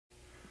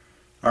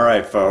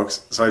Alright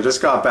folks, so I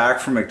just got back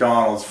from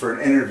McDonald's for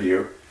an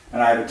interview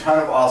and I had a ton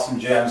of awesome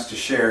gems to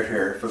share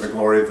here for the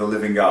glory of the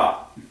living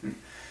God.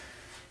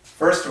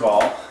 First of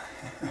all,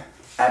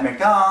 at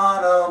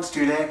McDonald's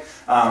today,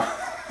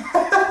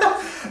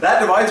 that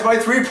divides by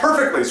 3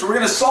 perfectly, so we're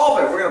going to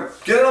solve it. We're going to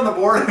get it on the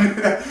board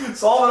and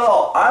solve it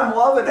all. I'm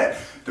loving it.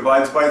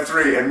 Divides by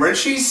 3. And when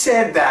she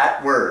said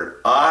that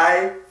word,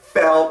 I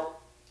felt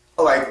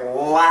like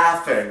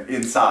laughing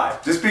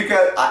inside, just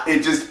because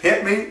it just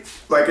hit me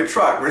like a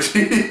truck. When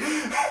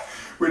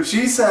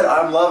she said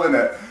I'm loving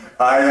it,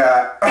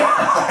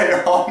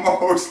 I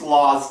almost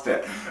lost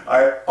it.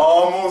 I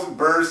almost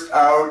burst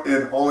out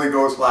in Holy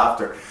Ghost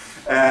laughter.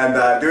 And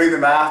doing the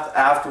math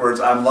afterwards,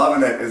 I'm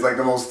loving it is like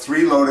the most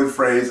 3-loaded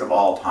phrase of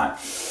all time.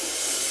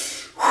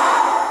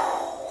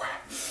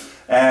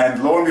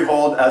 And lo and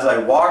behold, as I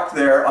walked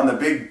there on the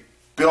big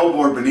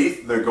billboard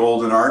beneath the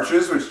golden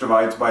arches, which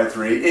divides by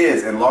 3,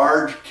 is in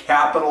large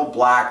capital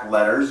black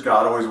letters,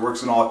 God always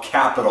works in all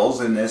capitals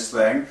in this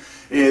thing,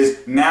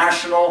 is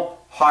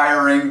National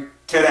Hiring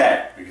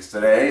Today, because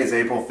today is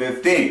April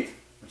 15th,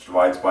 which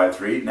divides by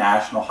 3,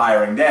 National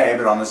Hiring Day,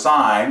 but on the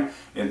sign,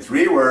 in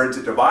 3 words,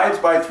 it divides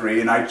by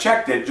 3, and I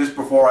checked it just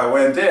before I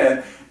went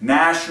in,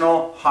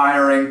 National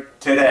Hiring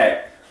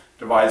Today,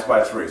 divides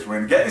by 3. So we're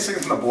going to get these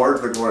things on the board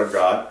for the glory of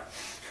God.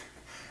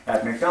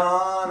 At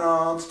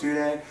McDonald's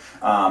today.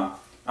 I'm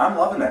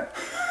loving it.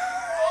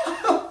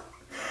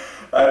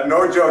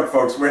 No joke,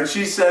 folks. When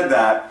she said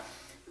that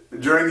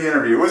during the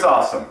interview, it was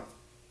awesome.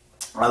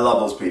 I love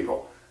those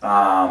people.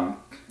 When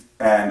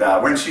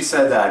she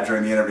said that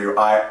during the interview,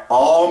 I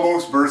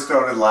almost burst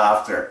out in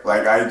laughter.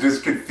 Like I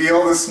just could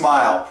feel the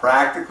smile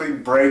practically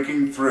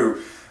breaking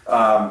through.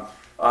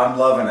 I'm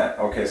loving it.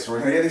 Okay, so we're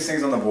going to get these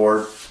things on the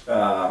board.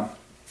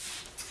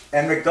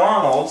 And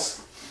McDonald's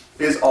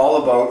is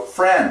all about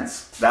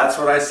friends. That's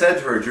what I said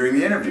to her during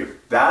the interview.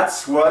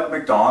 That's what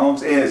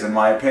McDonald's is, in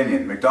my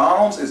opinion.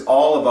 McDonald's is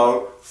all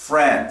about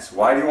friends.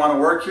 Why do you want to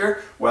work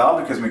here? Well,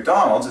 because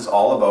McDonald's is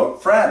all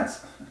about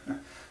friends.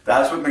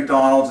 That's what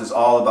McDonald's is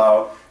all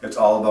about. It's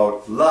all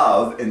about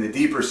love in the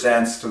deeper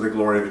sense to the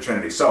glory of the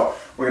Trinity. So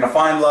we're going to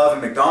find love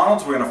in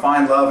McDonald's. We're going to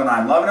find love in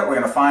I'm loving it. We're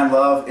going to find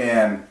love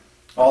in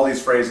all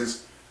these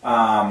phrases.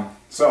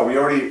 So we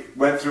already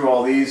went through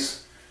all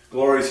these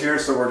glories here,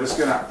 so we're just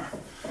going to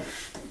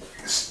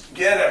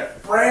get a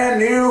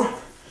brand new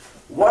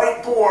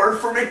whiteboard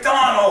for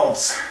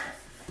McDonald's.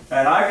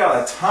 And I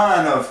got a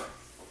ton of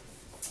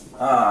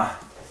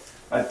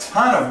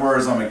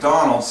words on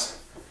McDonald's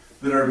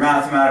that are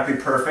mathematically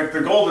perfect.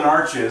 The golden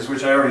arches,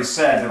 which I already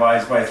said,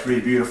 divides by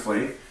 3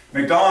 beautifully.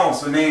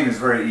 McDonald's, the name is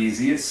very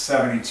easy. It's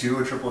 72,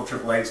 a triple of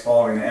triple eights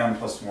following the M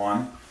plus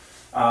 1.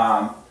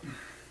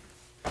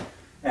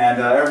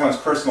 Everyone's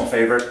personal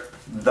favorite,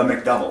 the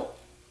McDouble.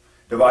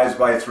 Divides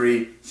by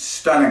 3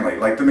 stunningly.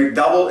 Like the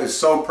McDouble is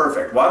so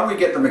perfect. Why don't we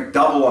get the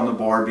McDouble on the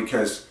board,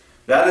 because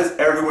that is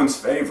everyone's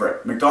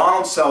favorite.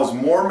 McDonald's sells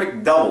more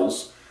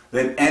McDoubles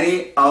than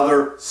any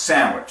other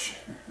sandwich.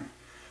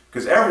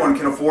 Because everyone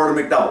can afford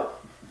a McDouble.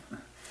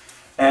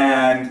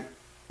 And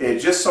it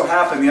just so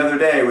happened the other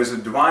day, it was a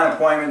divine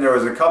appointment, there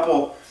was a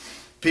couple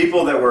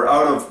people that were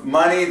out of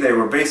money, they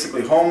were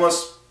basically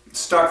homeless,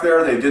 stuck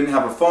there, they didn't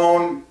have a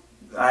phone.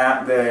 They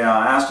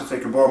asked if they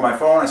could borrow my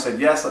phone. I said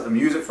yes, let them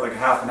use it for like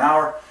half an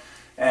hour.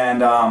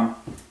 And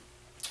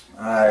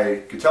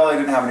I could tell they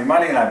didn't have any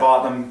money, and I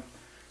bought them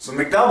some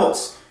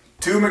McDoubles.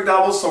 2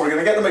 McDoubles, so we're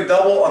going to get the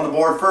McDouble on the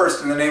board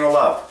first in the name of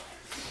love.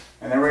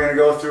 And then we're going to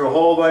go through a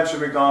whole bunch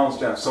of McDonald's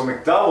gems. So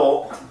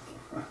McDouble,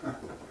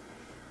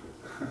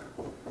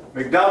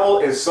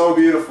 McDouble is so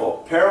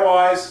beautiful.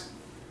 Pairwise,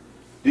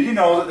 did you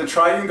know that the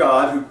Triune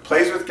God, who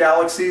plays with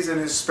galaxies in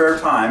his spare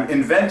time,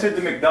 invented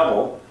the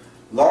McDouble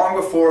long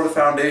before the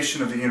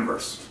foundation of the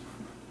universe?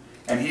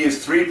 And he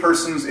is 3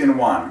 persons in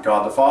one.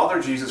 God the Father,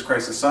 Jesus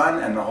Christ the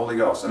Son, and the Holy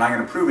Ghost. And I'm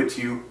going to prove it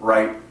to you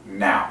right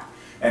now.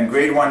 And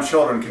grade 1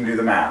 children can do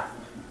the math.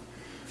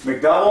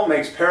 McDouble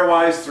makes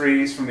pairwise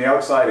 3s from the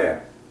outside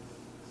in.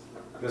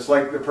 Just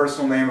like the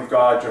personal name of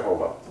God,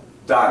 Jehovah.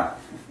 Done.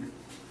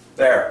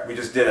 There, we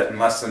just did it in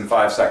less than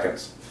 5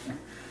 seconds.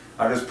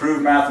 I just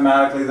proved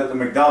mathematically that the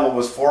McDouble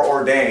was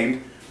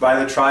foreordained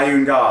by the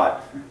Triune God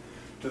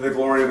to the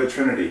glory of the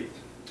Trinity.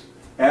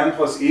 M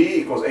plus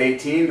E equals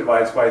 18,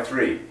 divides by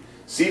 3.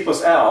 C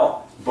plus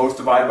L both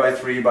divide by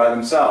 3 by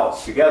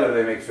themselves. Together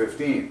they make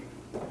 15.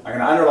 I'm going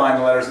to underline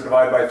the letters that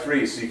divide by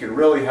 3 so you can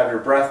really have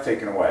your breath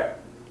taken away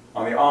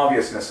on the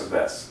obviousness of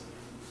this.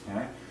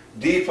 Okay?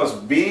 D plus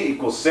B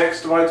equals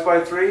 6, divides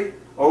by 3.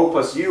 O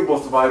plus U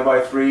both divide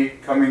by 3,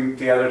 coming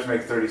together to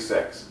make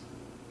 36.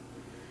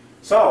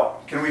 So,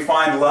 can we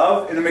find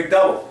love in a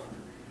McDouble?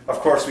 Of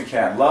course we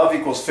can. Love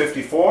equals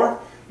 54.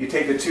 You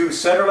take the 2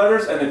 center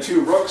letters and the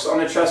 2 rooks on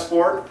the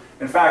chessboard.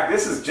 In fact,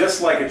 this is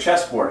just like a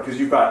chessboard because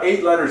you've got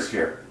 8 letters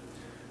here.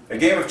 A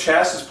game of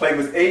chess is played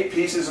with 8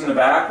 pieces in the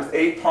back with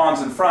 8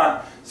 pawns in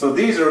front. So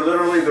these are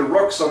literally the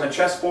rooks on the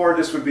chessboard.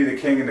 This would be the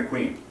king and the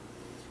queen.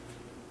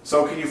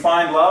 So can you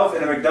find love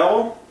in a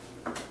McDouble?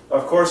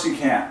 Of course you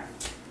can.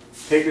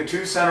 Take the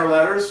 2 center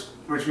letters,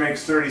 which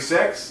makes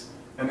 36,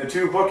 And the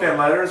two bookend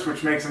letters,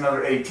 which makes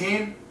another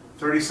 18.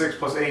 36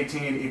 plus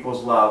 18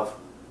 equals love,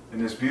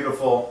 in this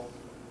beautiful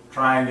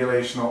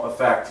triangulational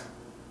effect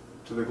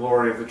to the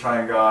glory of the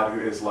Triune God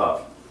who is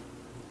love.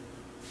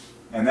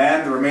 And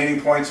then the remaining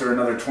points are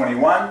another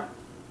 21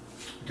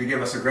 to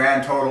give us a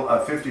grand total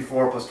of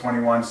 54 plus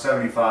 21,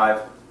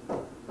 75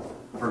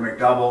 for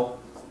McDouble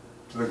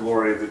to the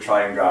glory of the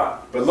Triune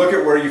God. But look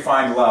at where you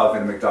find love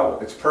in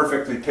McDouble. It's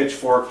perfectly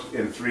pitchforked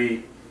in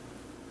 3,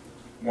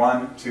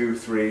 1, 2,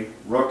 3,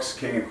 rooks,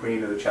 king, and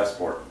queen of the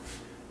chessboard.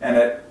 And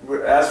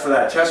as for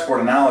that chessboard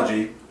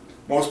analogy,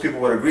 most people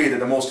would agree that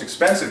the most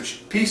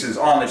expensive pieces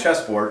on the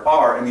chessboard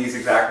are in these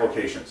exact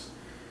locations.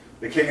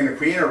 The king and the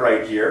queen are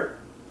right here,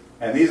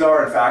 and these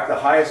are in fact the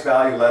highest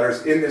value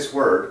letters in this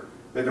word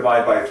that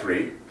divide by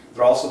 3.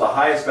 They're also the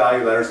highest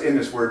value letters in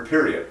this word,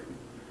 period.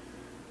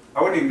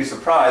 I wouldn't even be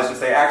surprised if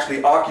they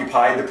actually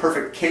occupied the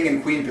perfect king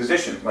and queen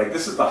position. Like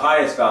this is the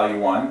highest value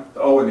one, the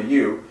O and the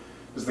U.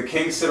 Does the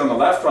king sit on the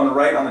left or on the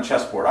right on the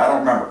chessboard? I don't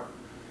remember.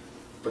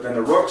 But then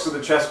the rooks of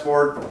the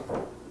chessboard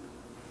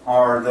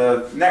are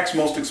the next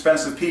most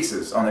expensive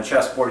pieces on the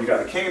chessboard. You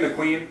got the king and the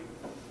queen,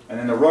 and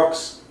then the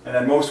rooks, and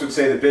then most would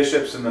say the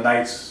bishops and the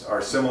knights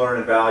are similar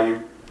in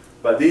value.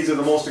 But these are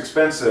the most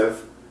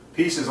expensive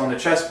pieces on the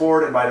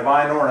chessboard, and by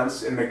divine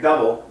ordinance in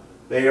McDouble,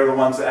 they are the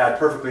ones that add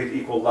perfectly to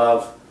equal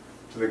love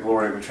to the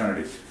glory of the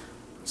Trinity.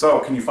 So,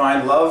 can you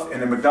find love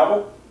in a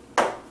McDouble?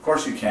 Of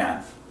course you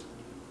can.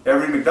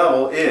 Every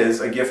McDouble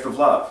is a gift of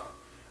love.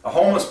 To a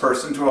homeless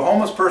person, a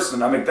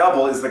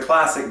McDouble is the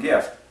classic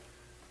gift.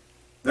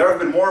 There have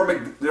been more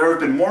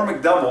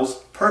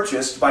McDoubles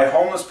purchased by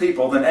homeless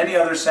people than any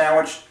other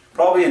sandwich,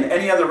 probably in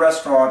any other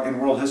restaurant in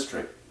world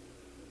history.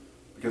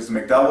 Because the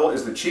McDouble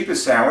is the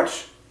cheapest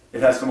sandwich,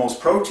 it has the most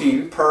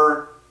protein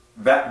per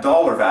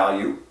dollar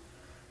value,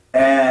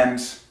 and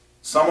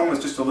someone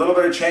with just a little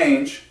bit of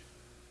change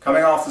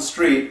coming off the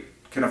street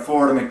can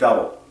afford a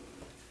McDouble.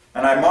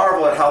 And I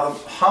marvel at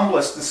how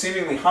the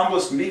seemingly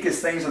humblest,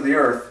 meekest things of the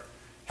earth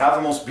have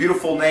the most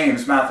beautiful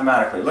names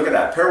mathematically. Look at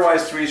that,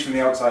 pairwise 3s from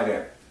the outside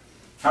in.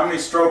 How many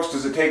strokes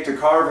does it take to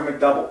carve a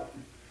McDouble?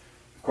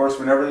 Of course,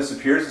 whenever this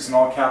appears, it's in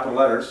all capital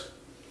letters.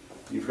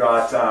 You've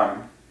got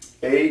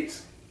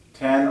 8,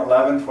 10,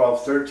 11,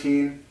 12,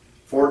 13,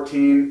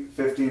 14,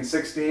 15,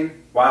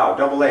 16. Wow,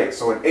 double 8.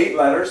 So in 8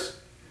 letters,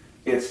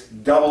 it's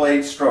double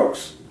 8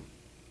 strokes.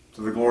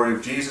 So the glory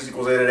of Jesus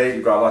equals 8 at 8.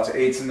 You've got lots of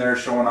 8s in there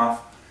showing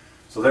off.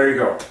 So there you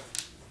go.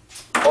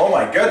 Oh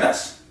my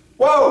goodness.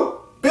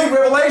 Whoa, big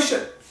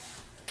revelation.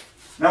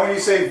 Now when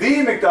you say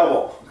the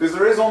McDouble, because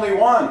there is only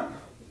one,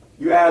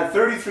 you add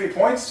 33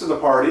 points to the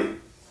party,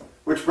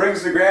 which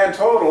brings the grand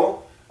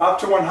total up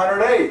to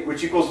 108,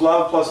 which equals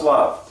love plus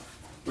love,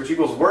 which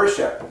equals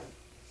worship.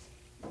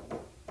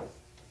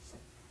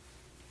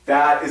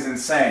 That is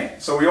insane.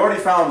 So we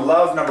already found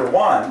love number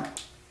 1.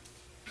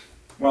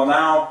 Well,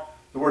 now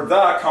the word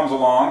the comes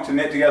along to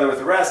knit together with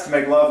the rest to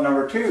make love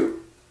number 2.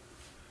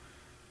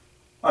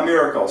 A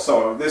miracle.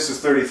 So this is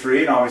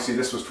 33, and obviously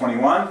this was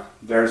 21.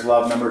 There's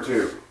love number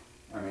 2.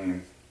 I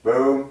mean,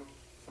 boom,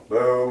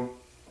 boom,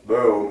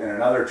 boom. And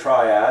another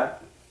triad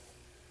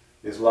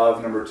is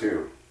love number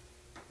 2.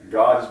 And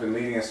God has been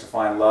leading us to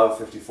find love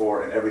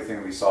 54 in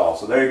everything we solve.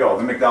 So there you go,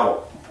 the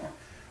McDouble.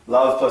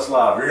 Love plus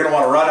love. You're going to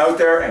want to run out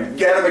there and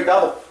get a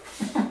McDouble.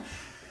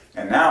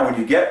 And now when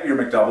you get your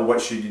McDouble,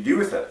 what should you do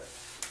with it?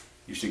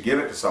 You should give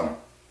it to someone.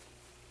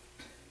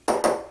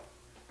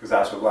 Because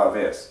that's what love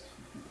is.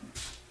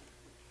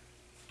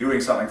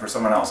 Doing something for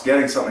someone else,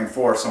 getting something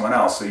for someone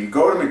else. So you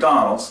go to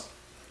McDonald's,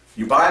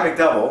 you buy a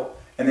McDouble,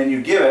 and then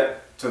you give it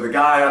to the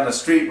guy on the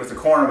street with the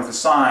corner with a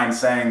sign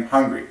saying,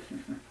 hungry.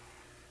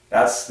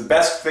 That's the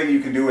best thing you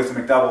can do with a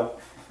McDouble.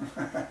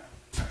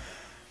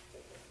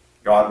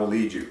 God will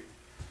lead you.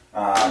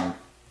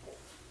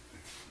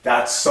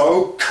 That's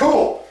so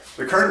cool.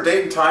 The current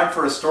date and time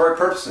for historic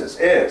purposes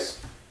is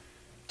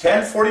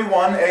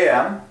 10:41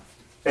 a.m.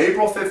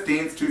 April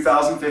 15th,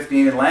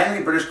 2015 in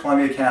Langley, British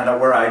Columbia, Canada,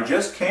 where I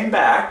just came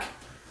back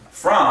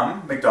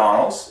from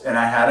McDonald's and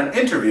I had an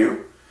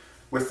interview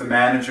with the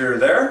manager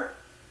there.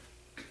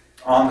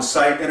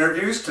 On-the-site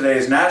interviews. Today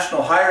is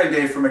National Hiring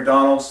Day for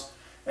McDonald's,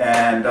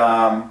 and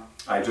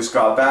I just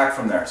got back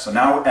from there. So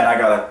now, and I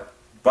got a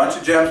bunch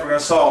of gems we're going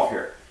to solve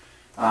here.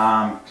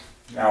 Now,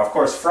 of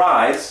course,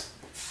 fries,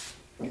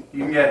 you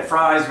can get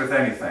fries with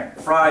anything.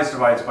 Fries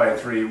divides by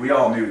 3, we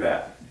all knew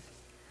that.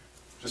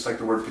 Just like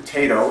the word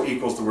potato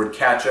equals the word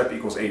ketchup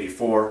equals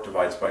 84,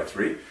 divides by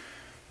 3.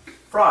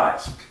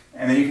 Fries.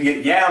 And then you can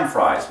get yam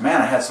fries.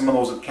 Man, I had some of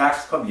those at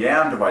Cactus Club.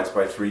 Yam divides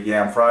by 3,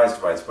 yam fries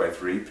divides by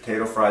 3,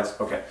 potato fries,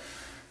 okay.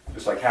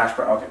 Just like hash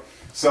brown, okay.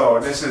 So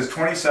this is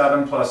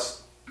 27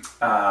 plus,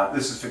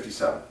 this is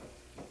 57.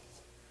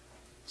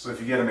 So if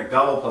you get a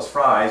McDouble plus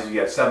fries, you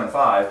get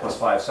 7.5 plus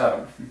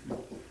 5.7.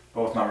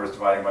 Both numbers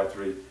dividing by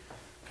 3.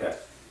 Okay.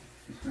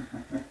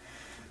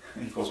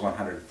 Equals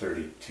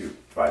 132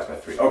 divided by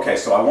 3. Okay,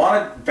 so I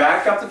want to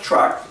back up the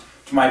truck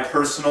to my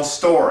personal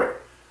story.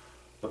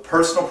 The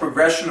personal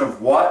progression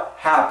of what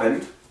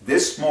happened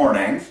this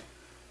morning,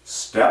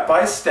 step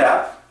by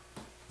step,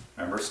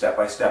 Remember, step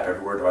by step,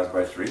 every word divides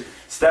by 3.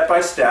 Step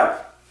by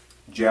step,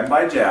 gem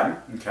by gem,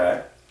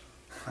 okay.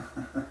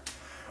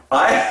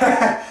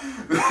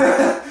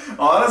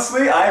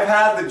 Honestly, I've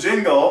had the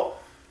jingle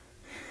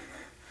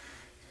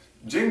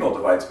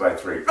divides by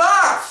 3.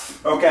 Ah!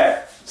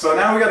 Okay, so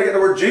now we got to get the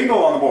word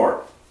jingle on the board.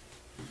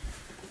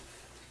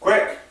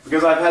 Quick,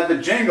 because I've had the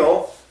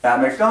jingle at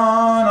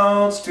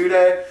McDonald's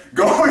today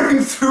going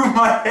through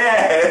my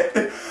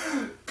head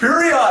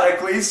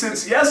periodically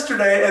since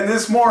yesterday and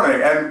this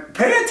morning. And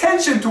pay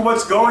attention to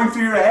what's going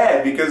through your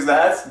head, because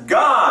that's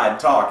God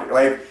talking.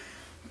 Like,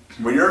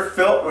 when you're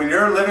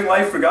living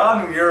life for God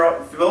and when you're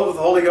filled with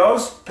the Holy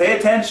Ghost, pay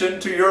attention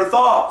to your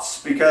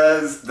thoughts,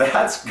 because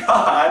that's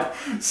God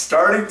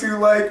starting to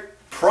like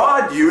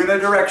prod you in a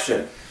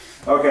direction.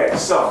 Okay,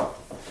 so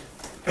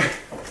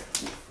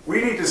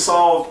we need to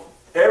solve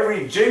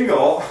every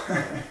jingle.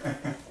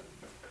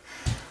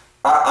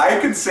 I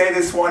can say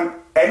this one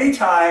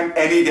anytime,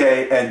 any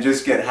day, and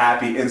just get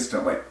happy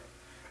instantly.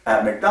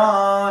 At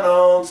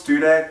McDonald's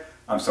today.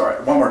 I'm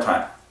sorry, one more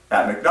time.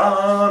 At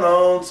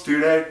McDonald's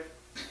today.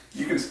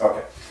 You can,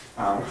 okay.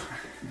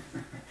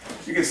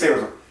 You can say it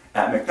was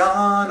at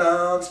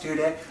McDonald's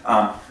today.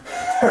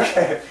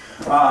 Okay.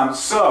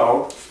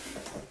 So,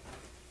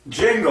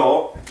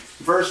 jingle.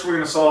 First we're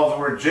going to solve the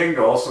word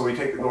jingle, so we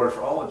take the glory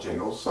for all the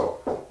jingles.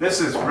 So this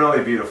is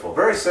really beautiful.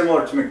 Very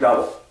similar to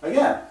McDouble.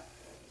 Again,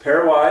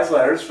 pairwise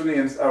letters from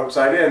the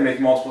outside in,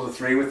 make multiples of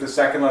 3 with the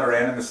second letter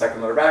in and the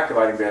second letter back,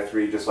 dividing by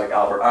 3, just like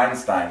Albert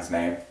Einstein's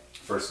name,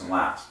 first and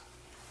last.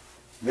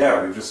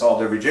 There, we've just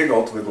solved every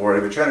jingle to the glory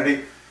of the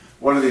Trinity.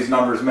 What do these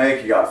numbers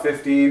make? You got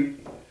 15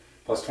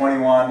 plus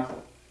 21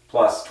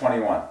 plus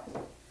 21.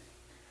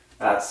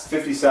 That's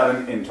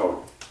 57 in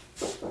total.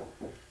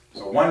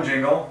 So one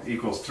jingle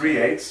equals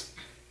 3/8,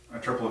 a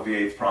triple of the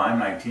 8th prime,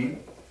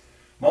 19.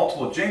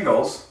 Multiple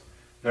jingles,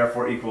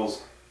 therefore,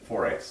 equals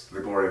 4/8. The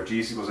glory of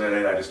Jesus equals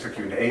 8/8. I just took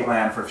you into 8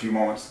 land for a few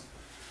moments.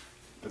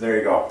 But there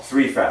you go,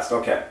 3 fest.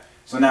 Okay.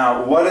 So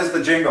now, what is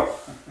the jingle?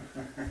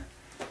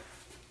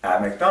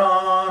 At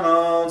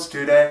McDonald's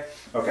today.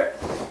 Okay.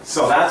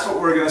 So that's what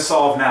we're going to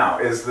solve now,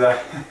 is the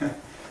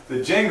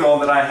jingle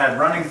that I had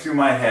running through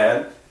my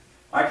head.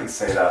 I can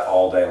say that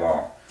all day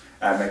long.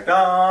 At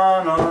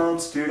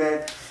McDonald's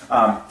today.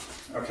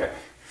 Okay,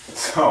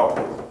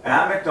 so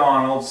at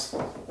McDonald's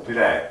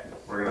today,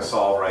 we're going to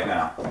solve right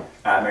now.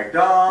 At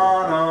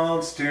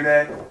McDonald's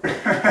today.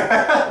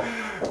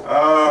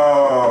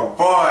 Oh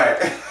boy.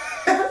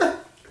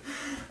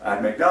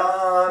 At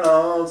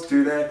McDonald's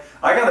today.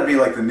 I got to be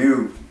like the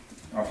new,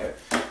 okay,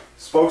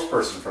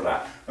 spokesperson for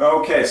that.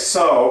 Okay,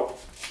 so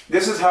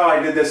this is how I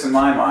did this in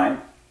my mind,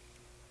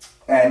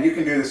 and you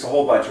can do this a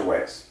whole bunch of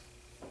ways.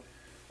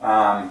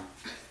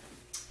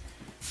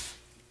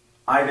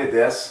 I did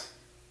this.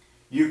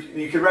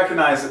 You can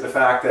recognize that the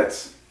fact that,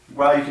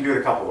 well, you can do it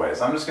a couple ways.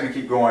 I'm just going to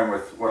keep going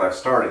with what I've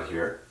started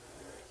here.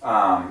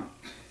 At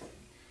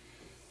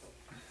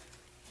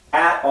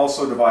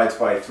also divides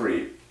by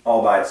 3,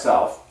 all by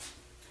itself.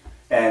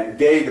 And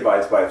day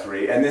divides by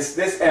 3. And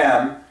this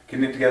M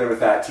can knit together with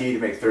that T to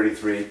make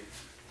 33.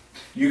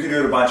 You can do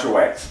it a bunch of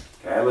ways.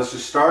 Okay, let's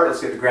just start.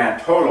 Let's get the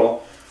grand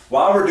total.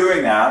 While we're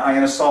doing that, I'm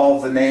going to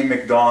solve the name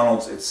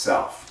McDonald's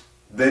itself.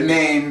 The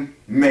name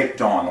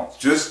McDonald's,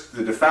 just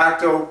the de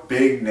facto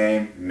big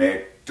name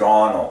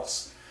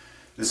McDonald's.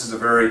 This is a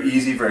very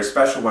easy, very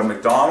special one.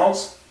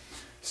 McDonald's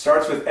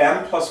starts with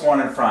M plus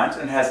 1 in front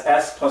and has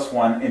S plus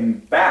 1 in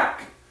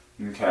back.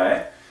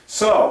 Okay,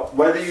 so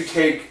whether you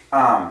take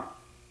the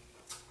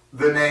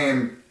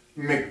name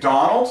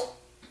McDonald,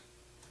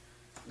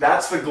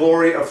 that's the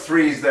glory of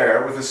 3's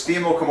there with a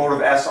steam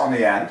locomotive S on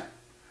the end,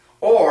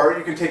 or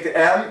you can take the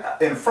M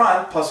in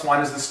front plus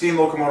 1 is the steam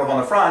locomotive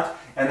on the front,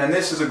 and then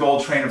this is a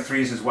gold train of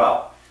 3's as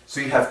well. So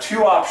you have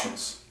 2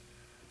 options,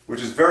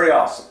 which is very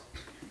awesome.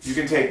 You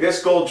can take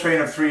this gold train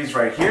of 3's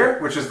right here,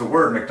 which is the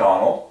word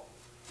McDonald.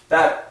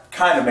 That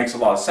kind of makes a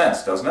lot of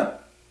sense, doesn't it?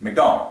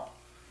 McDonald.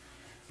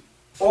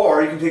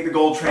 Or you can take the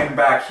gold train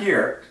back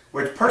here,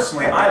 which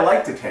personally I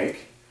like to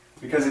take,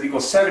 because it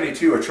equals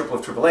 72, a triple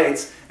of triple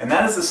eights, and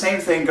that is the same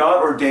thing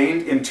God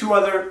ordained in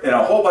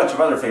a whole bunch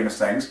of other famous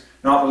things,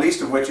 not the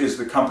least of which is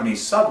the company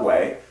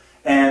Subway,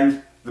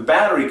 and the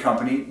battery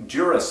company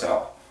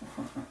Duracell.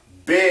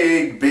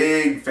 Big,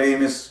 big,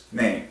 famous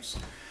names.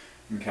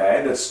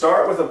 Okay, that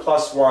start with a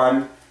plus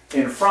 1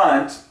 in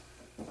front,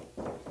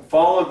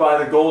 followed by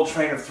the gold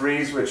train of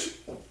 3's, which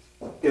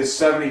is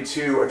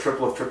 72, a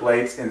triple of triple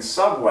eights in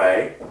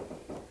Subway,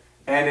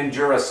 and in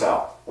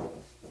Duracell.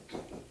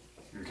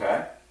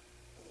 Okay?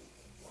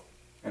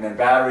 And then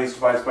batteries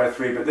divides by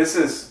 3, but this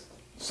is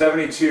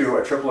 72,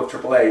 a triple of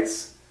triple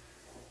eights.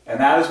 And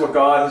that is what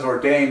God has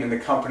ordained in the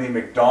company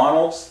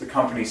McDonald's, the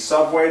company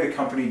Subway, the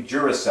company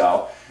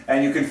Duracell.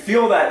 And you can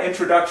feel that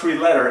introductory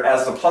letter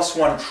as the plus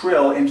 1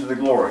 trill into the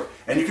glory.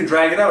 And you can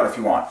drag it out if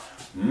you want.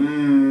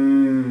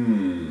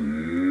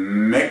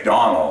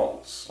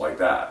 McDonald's, like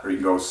that. Or you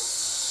can go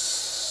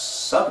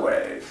Subway.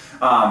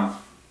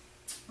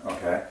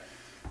 Okay.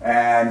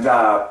 And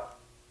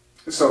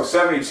so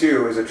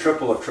 72 is a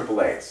triple of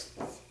triple eights.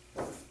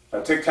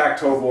 A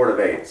tic-tac-toe board of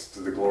 8s to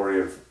the glory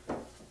of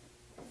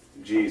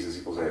Jesus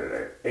equals 8 at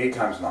 8. 8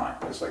 times 9,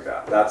 just like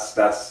that.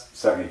 That's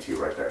 72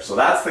 right there. So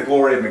that's the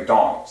glory of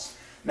McDonald's.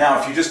 Now,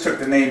 if you just took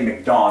the name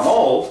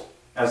McDonald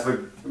as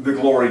the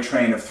glory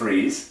train of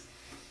 3s,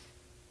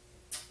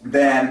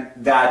 then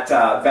that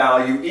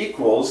value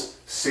equals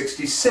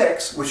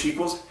 66, which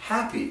equals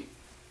happy,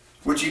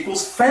 which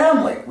equals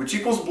family, which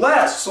equals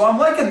blessed. So I'm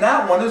liking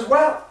that one as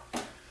well.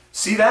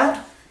 See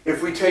that?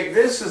 If we take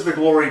this as the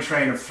glory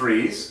train of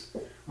 3s,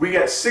 we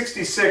get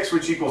 66,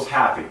 which equals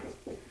happy,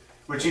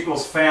 which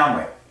equals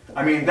family.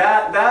 I mean,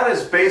 that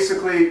is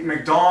basically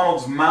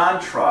McDonald's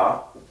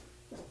mantra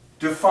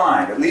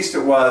defined. At least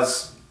it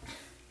was.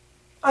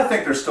 I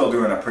think they're still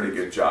doing a pretty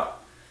good job.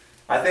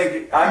 I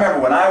remember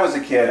when I was a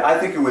kid, I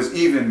think it was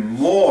even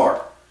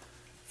more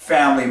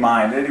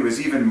family-minded. It was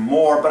even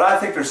more, but I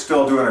think they're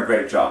still doing a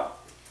great job.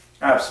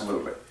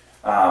 Absolutely.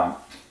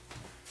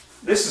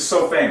 This is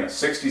so famous.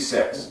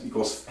 66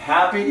 equals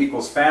happy,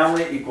 equals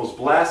family, equals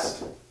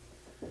blessed,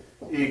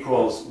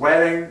 equals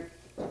wedding,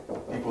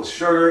 equals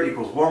sugar,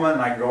 equals woman.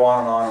 I can go on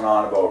and on and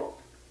on about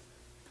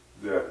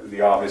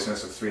the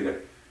obviousness of 3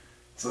 there.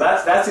 So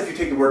that's if you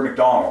take the word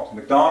McDonald.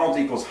 McDonald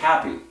equals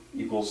happy,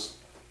 equals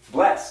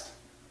blessed.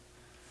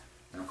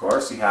 And of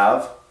course you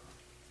have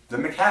the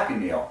McHappy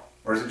Meal.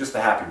 Or is it just the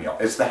Happy Meal?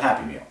 It's the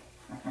Happy Meal.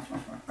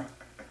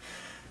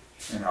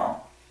 You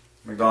know,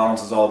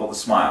 McDonald's is all about the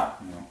smile.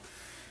 You know.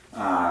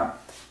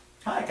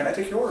 Hi, can I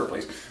take your order,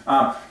 please?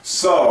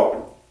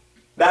 So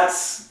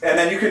that's, and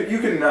then you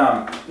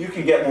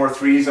can get more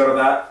 3s out of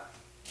that.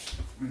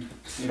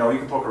 You know, you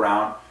can poke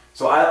around.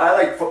 So I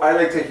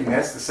like taking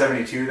this, the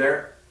 72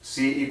 there.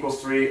 C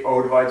equals 3,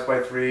 O divides by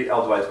 3,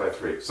 L divides by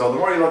 3. So the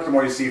more you look, the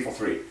more you see for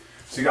 3.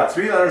 So you got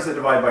 3 letters that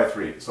divide by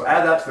 3. So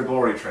add that to the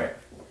glory train.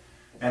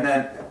 And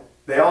then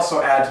they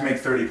also add to make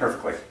 30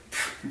 perfectly.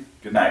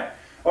 Good night.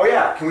 Oh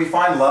yeah, can we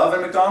find love in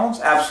McDonald's?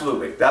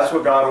 Absolutely. That's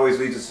what God always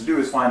leads us to do,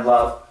 is find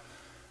love.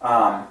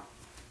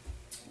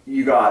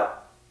 You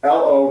got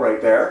L-O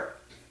right there.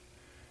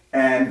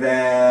 And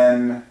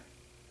then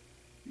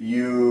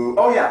you,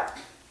 oh yeah,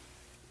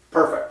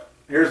 perfect.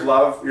 Here's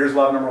love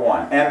number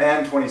 1.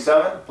 MN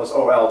 27 plus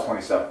OL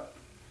 27.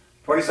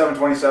 27,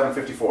 27,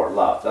 54,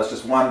 love. That's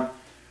just one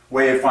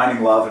way of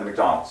finding love in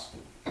McDonald's.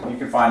 You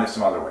can find it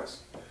some other ways.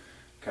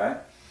 Okay?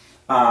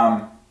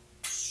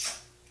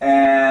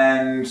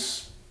 And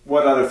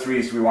what other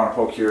 3s do we want to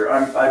poke here?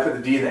 I put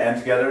the D and the N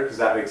together because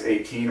that makes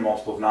 18, a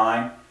multiple of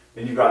 9.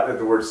 Then you've got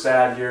the word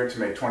sad here to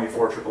make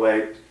 24,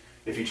 888.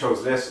 If you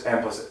chose this,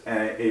 N plus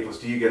A plus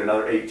D, you get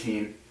another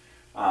 18.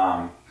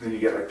 Then you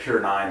get like pure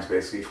 9s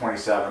basically,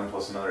 27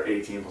 plus another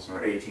 18 plus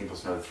another 18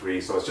 plus another 3,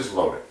 so it's just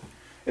loaded.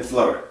 It's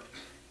loaded.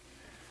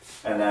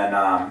 And then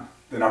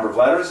the number of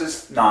letters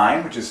is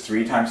 9, which is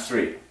 3 times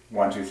 3.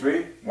 1, 2,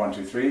 3, 1,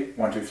 2, 3,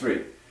 1, 2,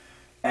 3.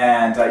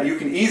 And you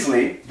can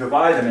easily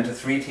divide them into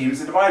 3 teams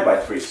that divide by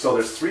 3. So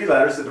there's 3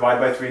 letters that divide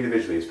by 3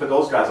 individually. Let's put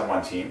those guys on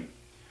one team.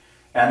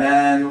 And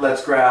then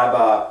let's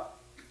grab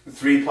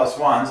 3 plus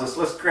 1s.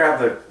 Let's grab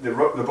the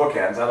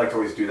bookends. I like to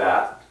always do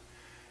that.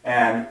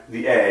 And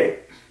the A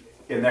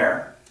in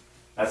there,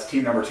 that's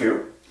team number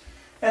 2.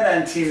 And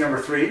then team number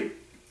 3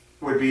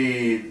 would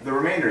be the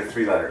remainder of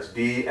 3 letters,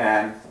 B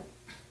and,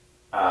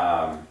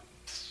 oh,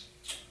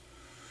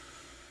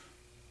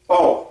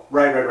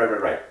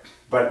 right.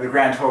 But the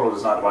grand total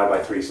does not divide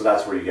by 3, so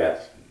that's where you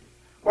get.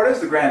 What is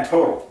the grand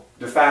total,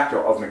 de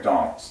facto, of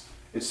McDonald's?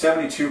 It's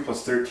 72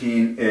 plus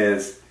 13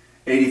 is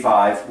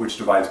 85, which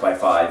divides by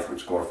 5,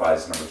 which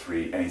glorifies number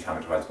 3 anytime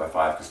it divides by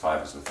 5, because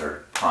 5 is the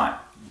 3rd time,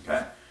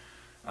 okay?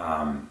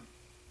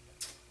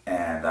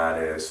 And that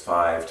is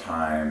 5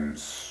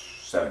 times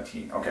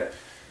 17. Okay,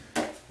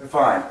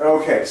 fine.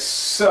 Okay,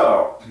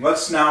 so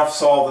let's now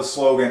solve the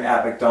slogan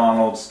at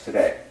McDonald's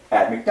today.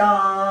 At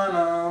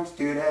McDonald's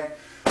today.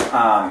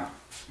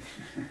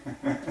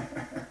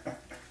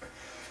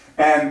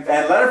 And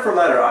letter for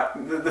letter,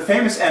 the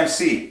famous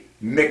MC,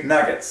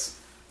 McNuggets.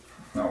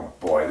 Oh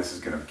boy, this is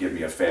going to give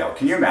me a fail.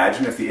 Can you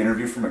imagine if the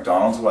interview for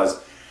McDonald's was,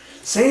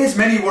 say as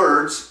many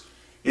words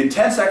in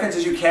 10 seconds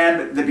as you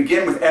can that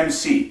begin with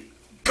MC.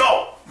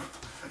 Go!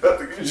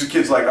 Just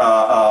kids like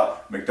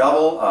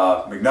McDouble,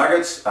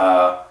 McNuggets,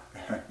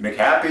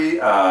 McHappy,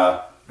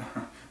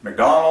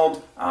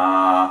 McDonald,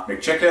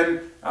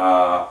 McChicken,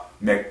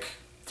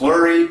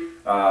 McFlurry,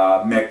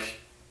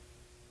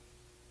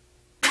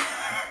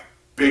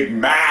 Big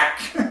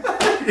Mac.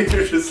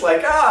 You're just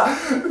like,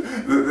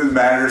 the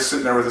manager's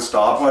sitting there with a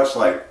stopwatch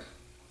like,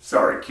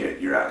 sorry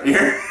kid, you're out of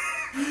here.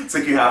 It's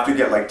like you have to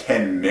get like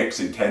 10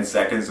 mix in 10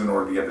 seconds in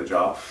order to get the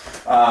job.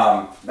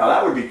 Now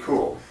that would be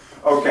cool.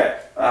 Okay,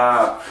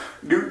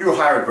 do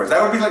higher quiz.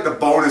 That would be like the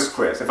bonus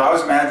quiz. If I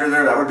was a manager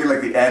there, that would be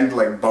like the end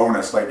like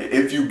bonus. Like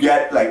if you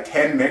get like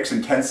 10 mix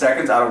in 10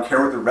 seconds, I don't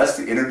care what the rest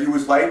of the interview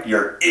was like,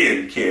 you're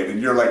in, kid.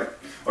 And you're like,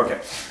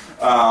 okay.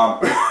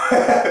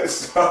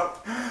 So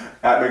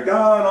at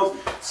McDonald's.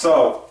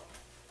 So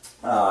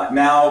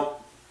now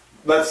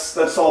let's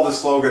solve the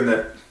slogan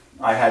that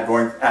I had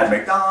going at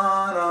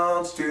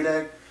McDonald's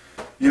today.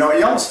 You know,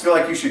 you almost feel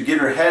like you should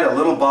give your head a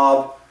little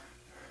bob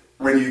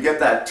when you get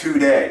that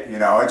today, you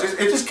know, it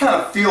just kind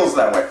of feels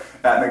that way.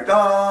 At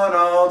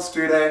McDonald's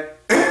today.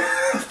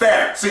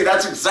 There, see,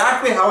 that's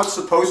exactly how it's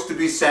supposed to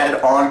be said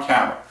on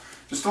camera.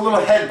 Just a little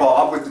head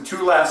bob with the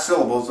two last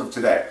syllables of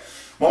today.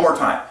 One more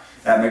time.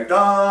 At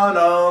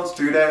McDonald's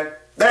today.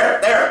 There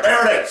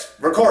it is.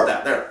 Record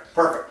that. There.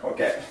 Perfect.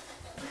 Okay.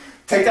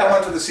 Take that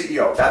one to the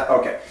CEO.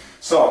 Okay.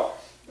 So,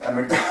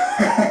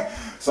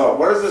 so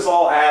what does this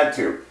all add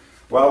to?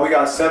 Well, we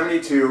got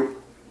 72,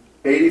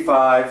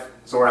 85,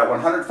 so we're at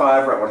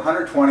 105, we're at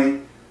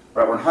 120,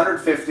 we're at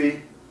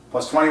 150,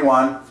 plus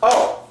 21.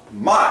 Oh,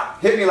 my!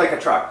 Hit me like a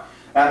truck.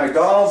 At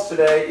McDonald's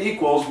today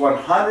equals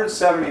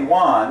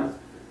 171,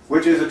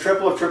 which is a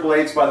triple of triple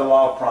eights by the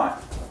law of prime.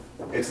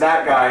 It's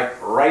that guy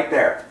right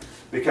there.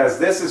 Because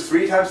this is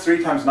 3 times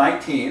 3 times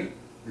 19,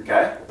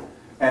 okay?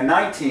 And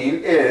 19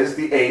 is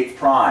the 8th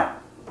prime.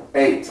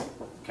 8,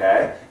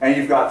 okay? And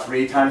you've got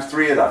 3 times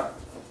 3 of them.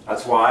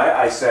 That's why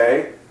I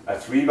say a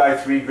 3 by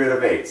 3 grid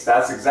of 8s.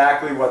 That's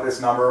exactly what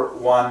this number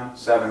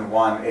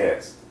 171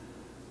 is.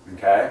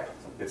 Okay?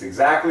 It's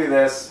exactly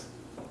this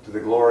to the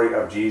glory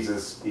of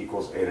Jesus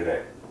equals 8 a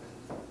day.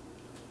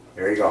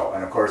 There you go.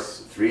 And of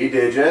course, 3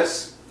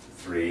 digits,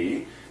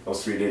 3.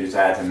 Those 3 digits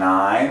add to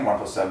 9. 1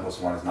 plus 7 plus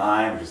 1 is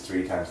 9, which is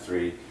 3 times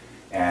 3.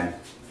 And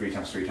 3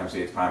 times 3 times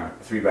 8 is prime,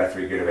 3 by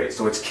 3 grid of 8.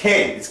 So it's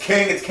king. It's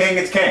king, it's king,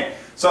 it's king.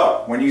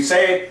 So when you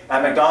say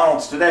at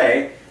McDonald's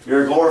today,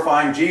 you're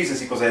glorifying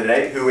Jesus equals 8 a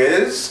day, who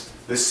is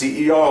the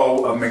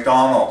CEO of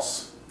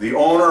McDonald's, the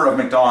owner of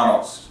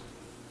McDonald's.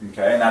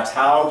 Okay, and that's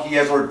how he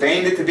has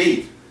ordained it to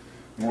be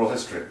in world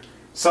history.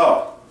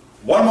 So,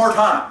 one more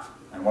time,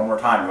 and one more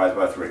time divided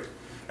by 3.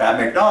 At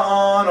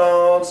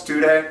McDonald's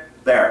today.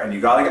 There, and you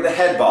got to get the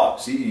head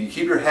bob. See, you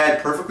keep your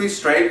head perfectly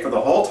straight for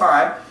the whole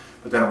time,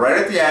 but then right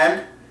at the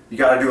end, you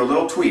got to do a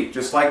little tweak,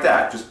 just like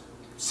that. Just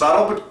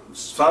subtle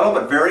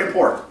but very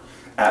important.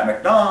 At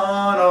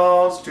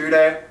McDonald's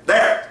today.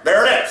 There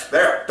it is.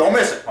 There, don't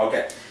miss it.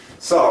 Okay,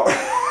 so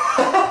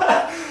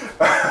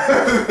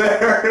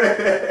there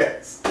it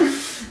is.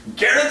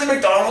 Get at the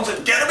McDonald's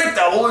and get a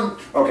McDouble and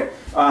okay.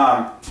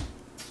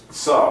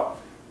 So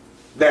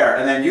there,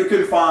 and then you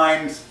can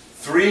find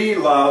 3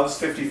 loves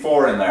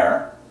 54 in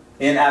there.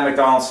 At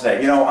McDonald's today.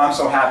 You know, I'm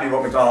so happy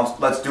about McDonald's.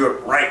 Let's do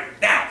it right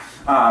now.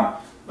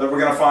 But we're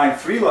going to find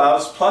 3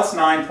 loves plus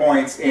 9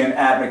 points in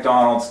at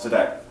McDonald's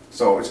today.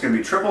 So it's going to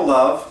be triple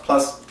love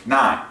plus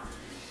 9.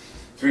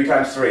 3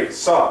 times 3.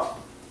 So,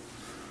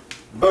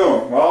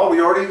 boom. Well,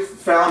 we already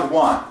found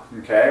 1.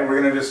 Okay,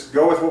 we're going to just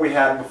go with what we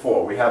had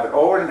before. We have an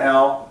O and an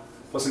L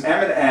plus an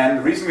M and an N.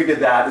 The reason we did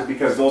that is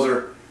because those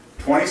are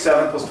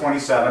 27 plus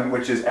 27,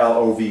 which is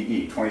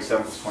L-O-V-E.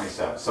 27 plus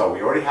 27. So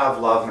we already have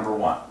love number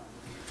 1.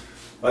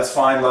 Let's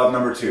find love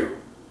number 2.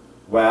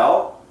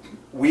 Well,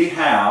 we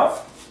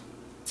have,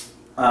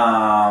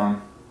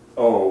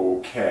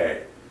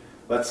 okay,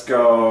 let's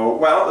go,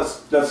 well,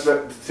 let's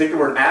take the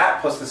word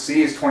at plus the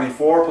C is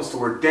 24 plus the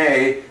word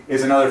day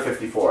is another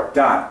 54.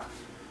 Done.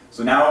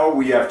 So now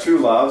we have 2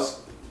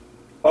 loves.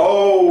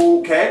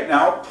 Okay,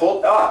 now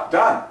pull,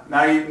 done.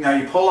 Now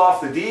you pull off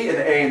the D and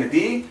the A and the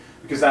D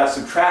because that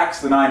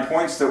subtracts the 9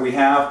 points that we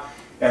have.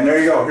 And there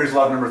you go, here's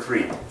love number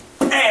 3.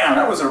 Damn,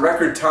 that was a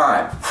record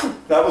time.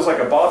 That was like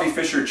a Bobby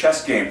Fischer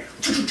chess game.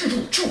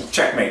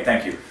 Checkmate,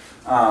 thank you.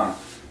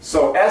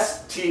 So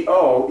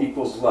STO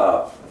equals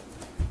love.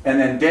 And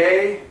then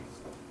day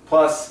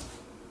plus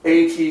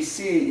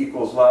ATC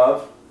equals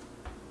love.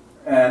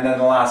 And then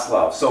the last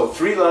love. So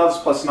 3 loves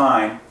plus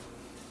 9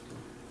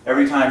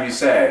 every time you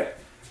say,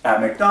 at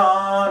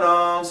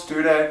McDonald's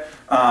today.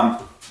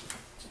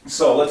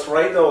 So let's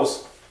write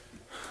those.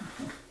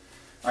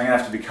 I'm going to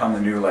have to become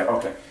the new, like,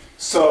 okay.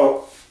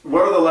 So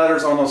what are the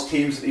letters on those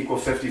teams that equal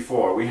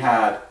 54? We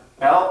had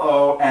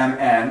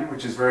L-O-M-N,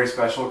 which is very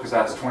special because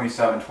that's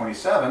 27,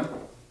 27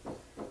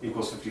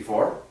 equals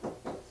 54.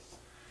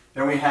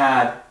 Then we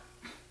had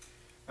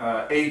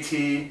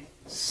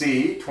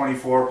A-T-C,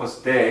 24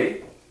 plus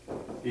day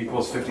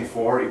equals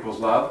 54 equals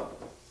love.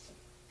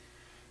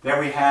 Then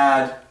we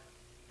had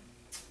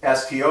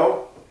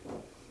S-T-O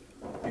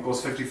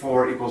equals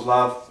 54 equals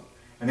love.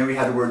 And then we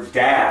had the word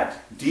dad,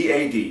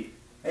 D-A-D.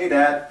 Hey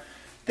dad.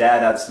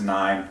 Dad adds to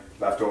 9,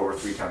 left over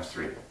 3 times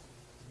 3.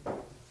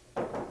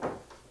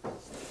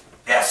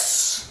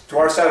 Yes! To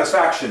our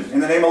satisfaction, in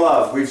the name of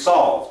love, we've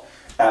solved.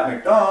 At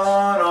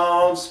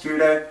McDonald's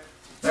today.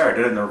 There, I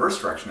did it in the reverse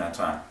direction that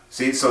time.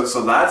 See, so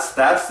that's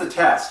the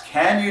test.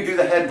 Can you do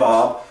the head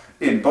bob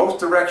in both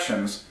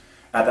directions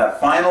at that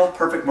final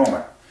perfect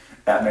moment?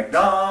 At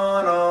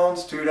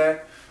McDonald's today.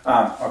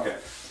 Okay.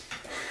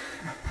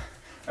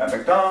 At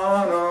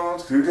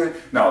McDonald's today.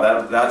 No,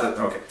 that's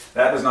okay.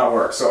 That does not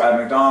work. So at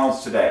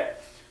McDonald's today.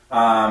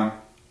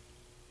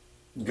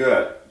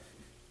 Good.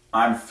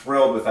 I'm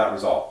thrilled with that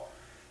result.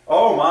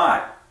 Oh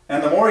my!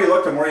 And the more you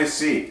look, the more you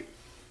see.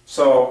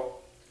 So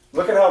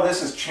look at how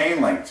this is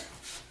chain linked.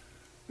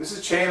 This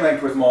is chain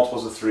linked with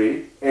multiples of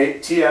 3.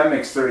 TM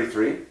makes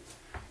 33.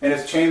 And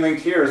it's chain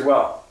linked here as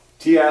well.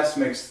 TS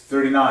makes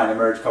 39, a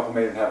marriage couple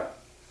made in heaven.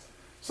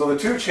 So the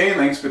 2 chain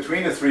links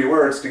between the 3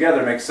 words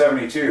together make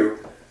 72.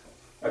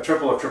 a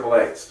triple of triple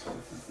eights.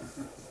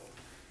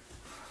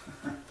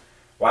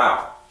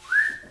 Wow.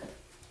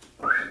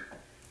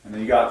 And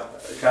then you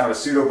got kind of a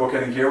pseudo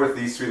bookending here with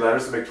these three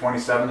letters to make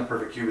 27, the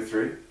perfect cube of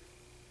 3.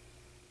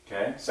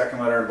 Okay, second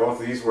letter in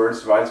both of these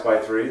words divides by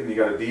 3, and you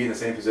got a D in the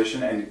same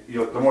position, and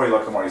the more you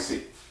look, the more you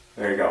see.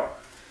 There you go.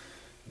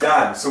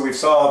 Done. So we've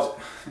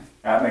solved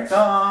at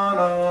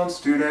McDonald's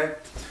today.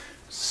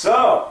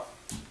 So,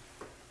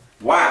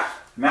 wow.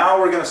 Now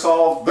we're going to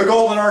solve the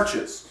golden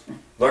arches.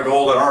 The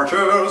golden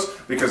arches,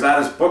 because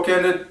that is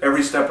bookended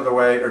every step of the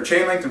way, or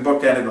chain linked and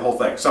bookended the whole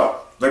thing. So,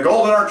 the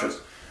golden arches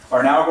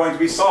are now going to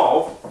be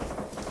solved.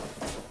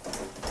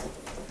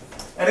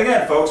 And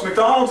again, folks,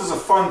 McDonald's is a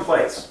fun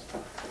place.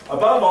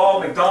 Above all,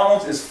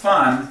 McDonald's is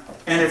fun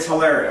and it's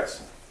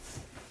hilarious.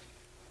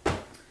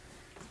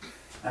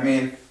 I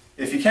mean,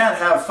 if you can't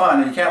have fun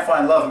and you can't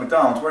find love at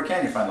McDonald's, where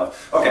can you find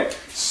love? Okay,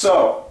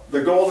 so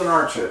the golden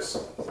arches.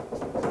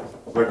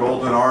 The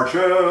golden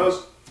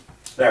arches.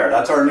 There,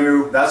 that's our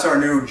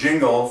new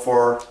jingle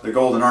for the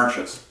golden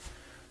arches.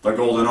 The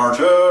golden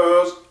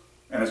arches.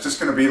 And it's just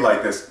going to be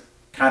like this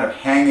kind of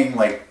hanging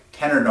like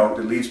tenor note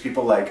that leaves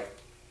people like,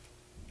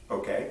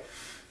 okay.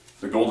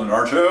 The golden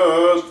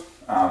arches.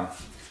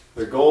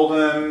 The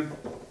golden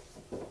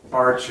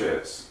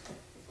arches.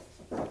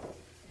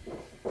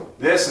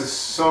 This is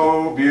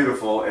so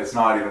beautiful, it's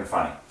not even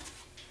funny.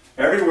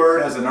 Every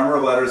word has a number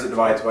of letters that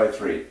divides by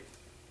 3.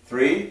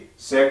 3,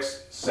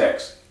 6,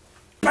 6.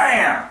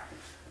 Bam!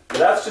 But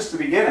that's just the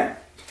beginning.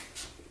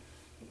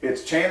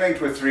 It's chain linked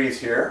with 3's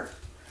here.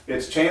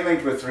 It's chain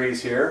linked with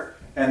 3's here.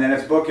 And then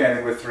it's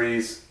bookended with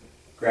 3's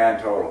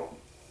grand total.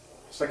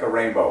 It's like a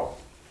rainbow.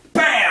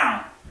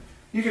 Bam!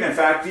 You can in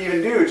fact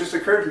even do, it just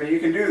occurred to me, you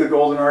can do the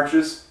golden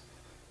arches.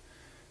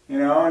 You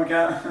know, and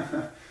kind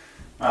of,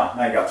 well,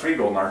 now you got 3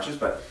 golden arches,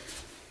 but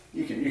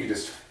you can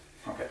just,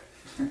 okay.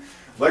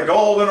 The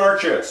golden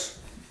arches.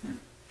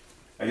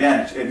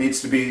 Again, it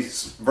needs to be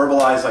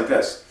verbalized like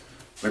this.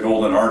 The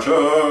golden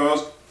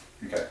arches.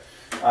 Okay.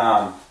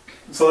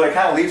 So that it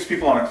kind of leaves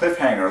people on a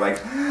cliffhanger,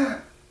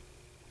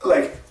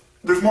 like,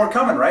 there's more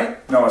coming,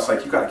 right? No, it's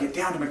like, you got to get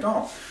down to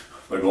McDonald's.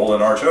 The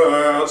golden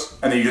arches.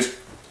 And then you just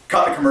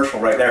cut the commercial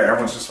right there, and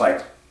everyone's just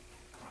like,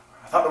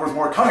 I thought there was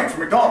more coming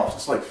from McDonald's.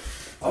 It's like,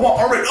 I want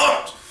more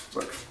McDonald's. It's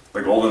like,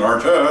 the golden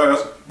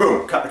arches.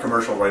 Boom, cut the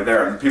commercial right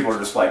there, and people are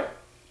just like,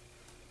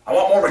 I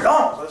want more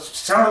McDonald's. It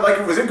sounded like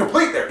it was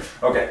incomplete there.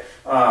 Okay,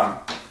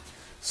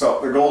 so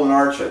the golden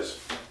arches.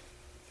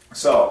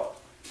 So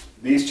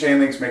these chain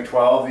links make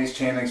 12, these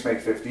chain links make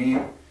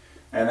 15,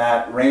 and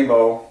that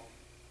rainbow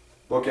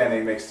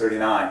bookending makes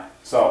 39.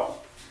 So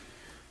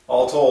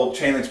all told,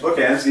 chain links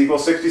bookends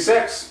equals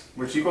 66,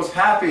 which equals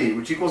happy,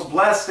 which equals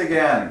blessed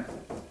again.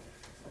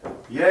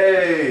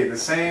 Yay, the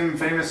same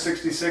famous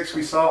 66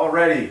 we saw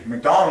already.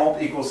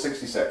 McDonald equals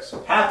 66.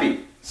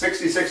 Happy.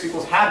 66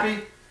 equals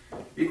happy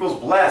equals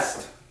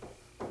blessed.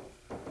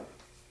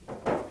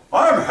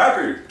 I'm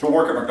happy to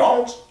work at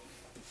McDonald's.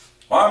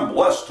 I'm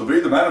blessed to be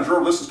the manager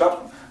of this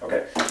establishment.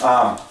 Okay,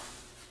 I'm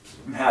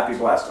happy,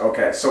 blessed.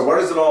 Okay, so what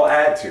does it all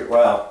add to?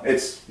 Well,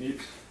 it's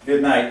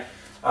good night.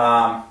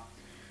 And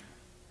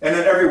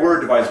then every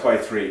word divides by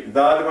 3.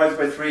 The divides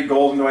by 3,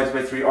 golden divides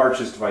by 3,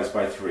 arches divides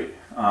by 3.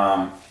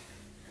 I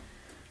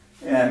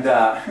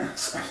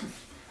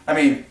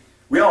mean,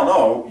 we all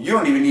know you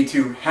don't even need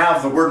to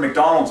have the word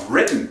McDonald's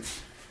written.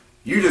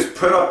 You just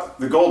put up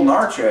the golden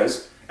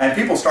arches and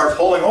people start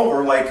pulling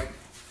over like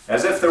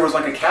as if there was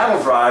like a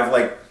cattle drive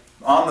like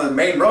on the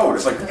main road.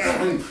 It's like,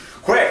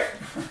 quick.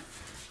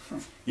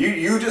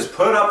 You just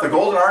put up the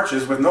golden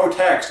arches with no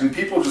text and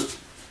people just,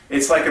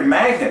 it's like a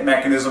magnet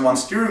mechanism on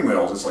steering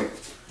wheels. It's like,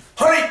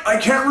 honey, I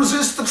can't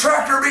resist the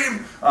tractor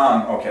beam.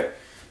 Okay,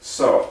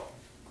 so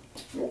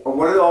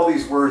what did all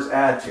these words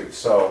add to?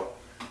 So,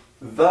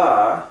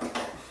 the,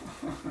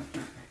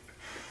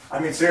 I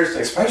mean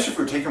seriously, especially if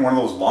you're taking one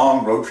of those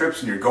long road trips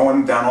and you're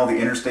going down all the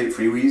interstate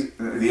freeways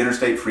in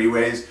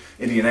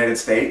the United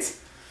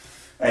States,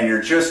 and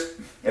you're just,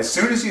 as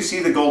soon as you see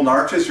the golden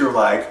arches, you're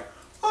like,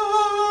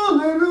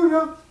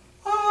 hallelujah,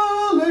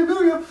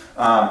 hallelujah.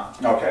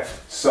 Okay,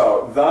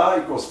 so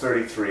the equals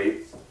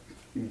 33.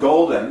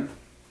 Golden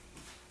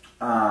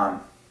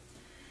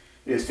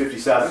is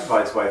 57,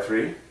 divides by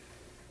 3.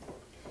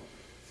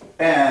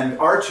 And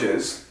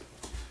arches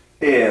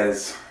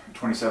is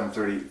 27,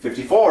 30,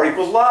 54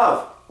 equals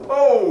love.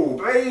 Oh,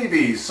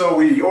 baby! So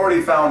we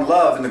already found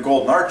love in the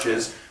golden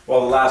arches,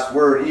 while the last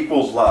word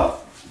equals love.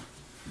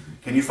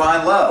 Can you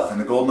find love in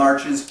the golden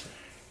arches?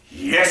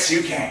 Yes,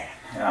 you can.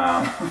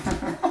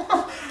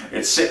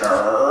 It's sitting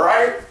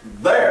right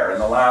there in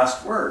the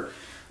last word.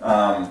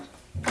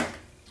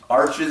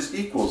 Arches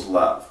equals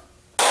love.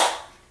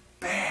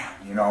 Bam!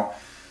 You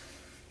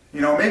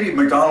know, maybe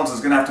McDonald's is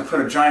going to have to put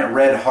a giant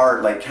red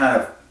heart, like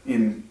kind of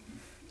in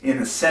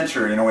the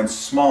center, you know, in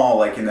small,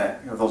 like in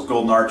that, those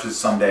golden arches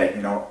someday,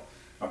 you know.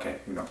 Okay,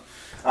 you know.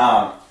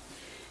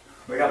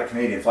 We got a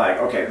Canadian flag.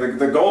 Okay,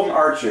 the golden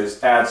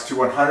arches adds to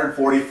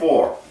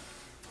 144.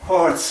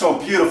 Oh, it's so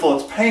beautiful,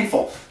 it's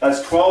painful.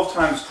 That's 12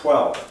 times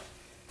 12.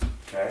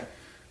 Okay,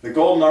 The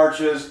golden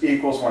arches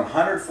equals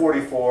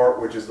 144,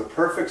 which is the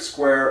perfect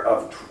square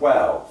of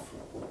 12.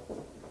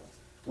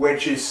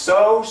 Which is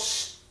so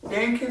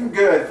stinking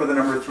good for the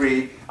number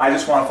 3, I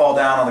just want to fall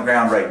down on the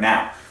ground right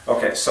now.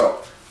 Okay,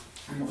 so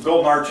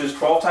golden arches,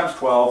 12 times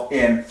 12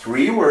 in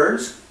 3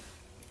 words,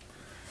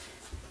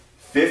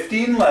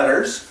 15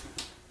 letters,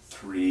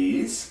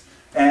 3s,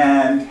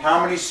 and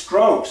how many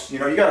strokes? You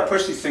know, you got to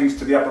push these things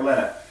to the upper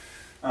limit.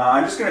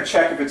 I'm just going to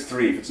check if it's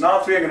 3. If it's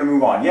not 3, I'm going to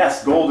move on.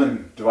 Yes,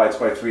 golden divides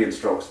by 3 in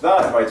strokes. The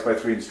divides by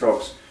 3 in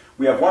strokes.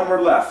 We have 1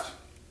 word left.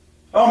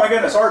 Oh my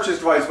goodness, arches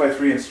divides by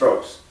 3 in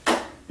strokes.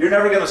 You're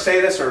never going to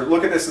say this or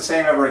look at this the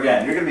same ever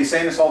again. You're going to be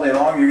saying this all day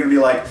long. You're going to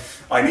be like,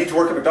 I need to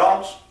work at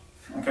McDonald's.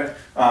 Okay?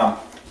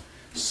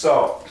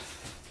 So,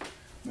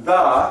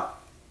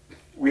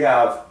 we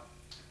have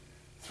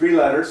 3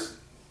 letters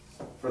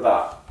for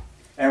the,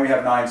 and we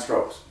have 9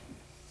 strokes.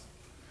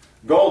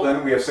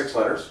 Golden, we have 6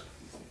 letters,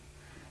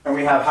 and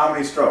we have how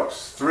many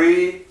strokes?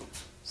 3,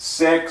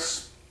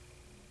 6,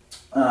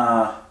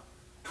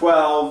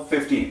 12,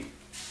 15.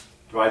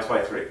 Divides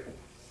by 3.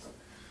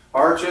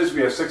 Arches,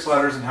 we have 6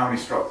 letters and how many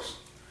strokes?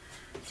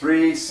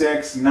 3,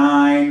 6,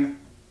 9,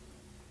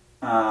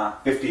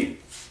 15.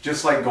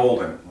 Just like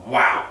golden.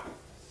 Wow.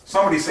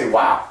 Somebody say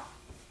wow.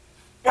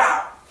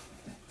 Wow.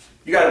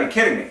 You gotta be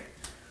kidding me.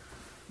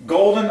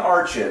 Golden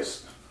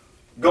arches.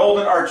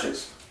 Golden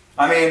arches.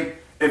 I mean,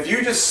 if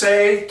you just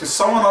say to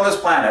someone on this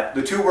planet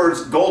the 2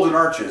 words golden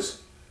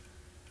arches,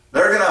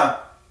 they're gonna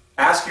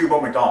ask you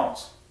about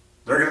McDonald's.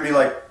 They're gonna be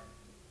like,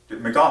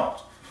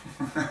 McDonald's.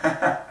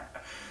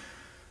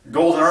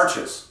 Golden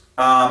arches.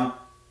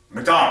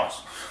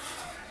 McDonald's.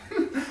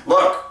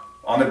 Look,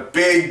 on the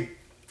big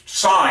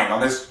sign,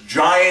 on this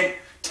giant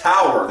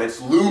tower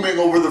that's looming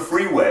over the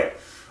freeway,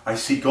 I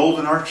see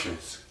golden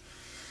arches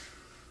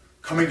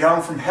coming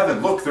down from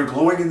heaven. Look, they're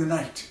glowing in the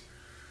night.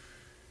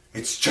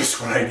 It's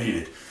just what I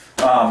needed.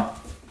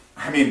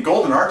 I mean,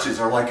 golden arches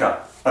are like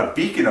a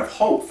beacon of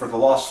hope for the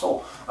lost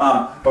soul.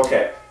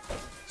 Okay,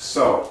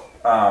 so,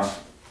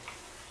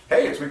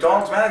 hey, it's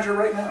McDonald's manager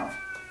right now.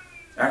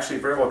 Actually,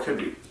 very well could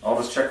be. I'll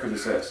just check who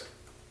this is.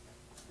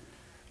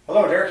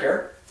 Hello, Derek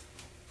here.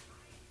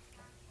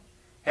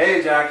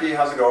 Hey, Jackie,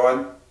 how's it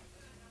going?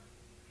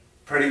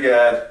 Pretty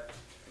good.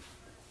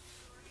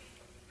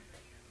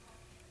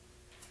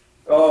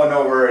 Oh,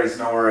 no worries,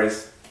 no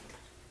worries.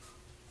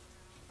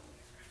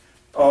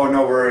 Oh,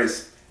 no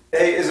worries.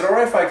 Hey, is it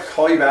alright if I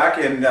call you back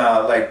in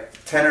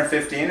like 10 or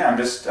 15? I'm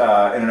just in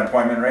an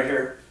appointment right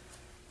here.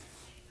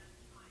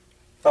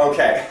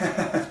 Okay.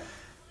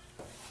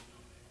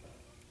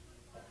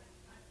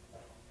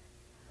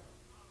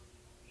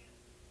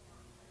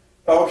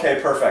 Okay,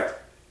 perfect.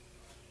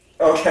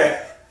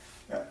 Okay.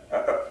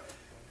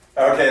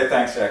 Okay,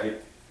 thanks, Jackie.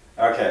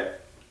 Okay,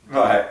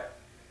 bye.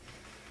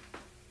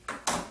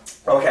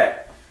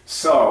 Okay,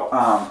 so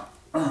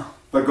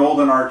the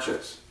golden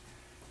arches.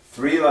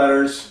 3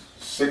 letters,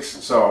 6.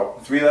 So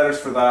 3 letters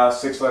for the,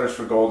 6 letters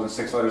for golden,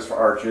 6 letters for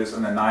arches,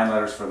 and then 9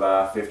 letters for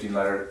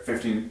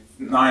the,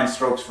 9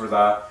 strokes for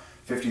the,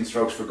 15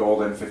 strokes for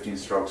golden, 15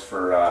 strokes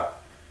for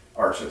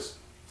arches.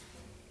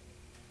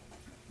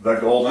 The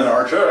golden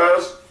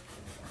arches.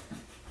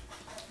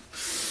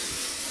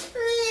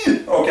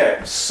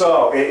 Okay,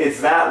 so it's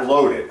that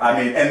loaded. I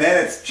mean, and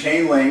then it's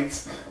chain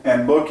linked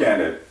and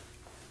bookended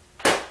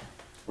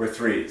with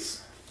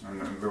 3s.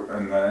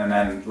 And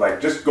then like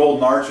just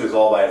golden arches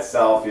all by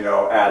itself, you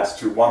know, adds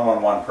to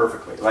 111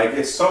 perfectly. Like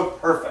it's so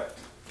perfect.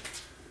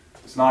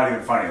 It's not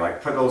even funny.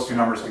 Like put those 2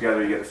 numbers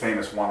together, you get the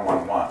famous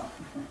 111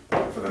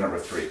 for the number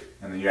 3.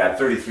 And then you add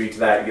 33 to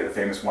that, you get the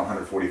famous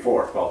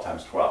 144, 12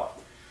 times 12.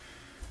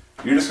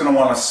 You're just going to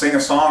want to sing a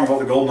song about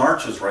the golden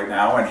arches right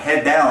now and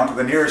head down to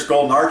the nearest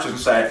golden arches and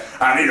say,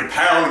 I need a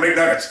pound of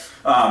McNuggets.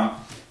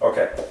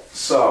 Okay,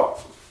 so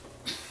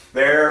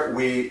there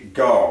we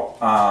go.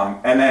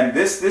 And then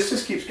this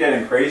just keeps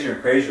getting crazier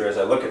and crazier as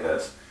I look at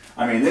this.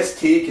 I mean, this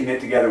T can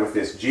knit together with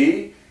this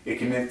G. It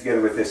can knit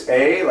together with this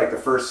A, like the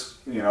first,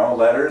 you know,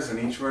 letters in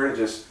each word. It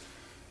just,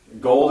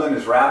 golden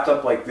is wrapped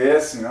up like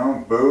this, you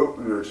know,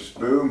 boom, or just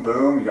boom,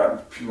 boom. You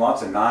got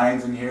lots of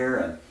 9s in here,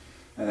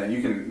 and then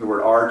you can, the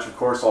word arch, of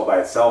course, all by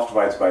itself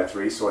divides by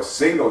 3. So a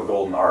single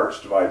golden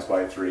arch divides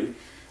by 3.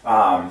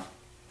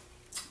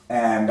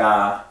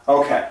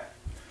 Okay.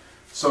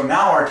 So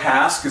now our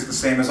task is the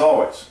same as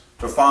always.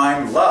 To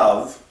find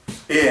love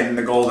in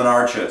the golden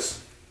arches.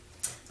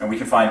 And we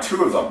can find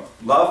 2 of them.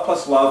 Love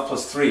plus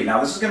 3.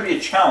 Now this is going to be a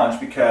challenge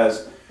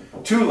because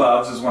 2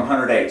 loves is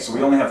 108. So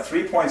we only have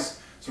 3 points.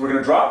 So we're going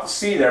to drop the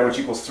C there, which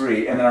equals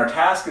 3. And then our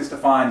task is to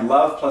find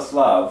love plus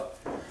love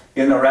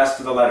in the rest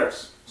of the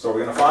letters. So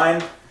we're going to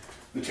find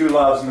the 2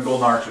 loves in the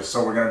golden arches.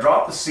 So we're going to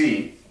drop the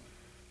C.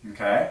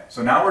 Okay.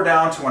 So now we're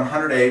down to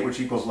 108, which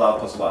equals love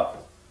plus love.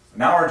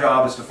 Now our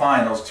job is to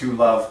find those 2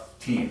 love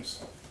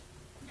teams.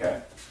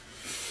 Okay.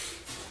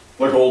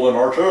 The golden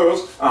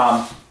arches.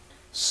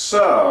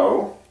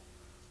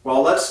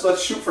 Well, let's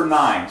shoot for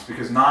 9s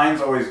because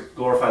 9s always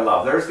glorify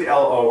love. There's the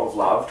LO of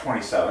love,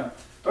 27.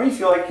 Don't you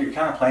feel like you're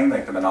kind of playing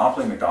like the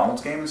Monopoly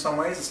McDonald's game in some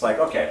ways? It's like,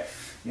 okay,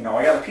 You know,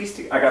 I got to piece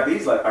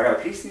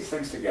these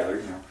things together.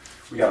 You know,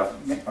 we got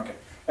to, okay.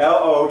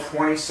 LO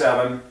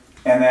 27,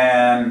 and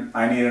then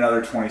I need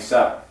another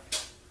 27.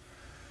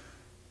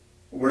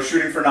 We're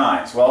shooting for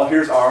 9s. Well,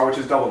 here's R, which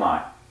is double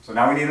 9. So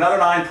now we need another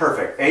 9,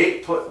 perfect.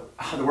 8,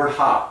 the word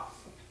ha.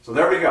 So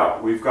there we go.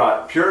 We've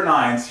got pure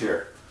 9s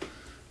here.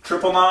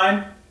 Triple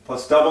 9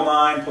 plus double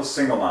 9 plus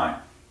single 9.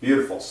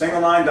 Beautiful.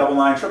 Single 9, double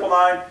 9, triple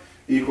 9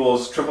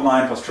 equals triple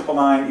 9 plus triple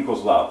 9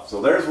 equals love.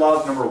 So there's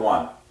love number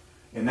 1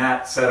 in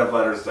that set of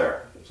letters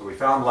there. So we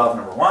found love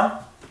number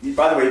 1.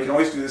 By the way, you can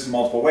always do this in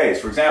multiple ways.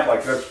 For example, I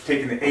could have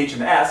taken the H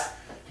and the S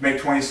to make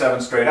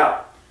 27 straight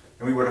up.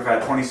 And we would have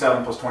had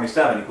 27 plus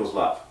 27 equals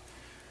love.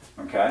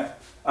 Okay?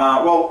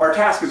 Well, our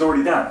task is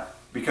already done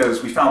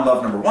because we found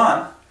love number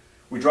 1.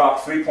 We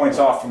dropped 3 points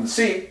off from the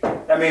C.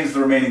 That means the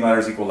remaining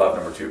letters equal love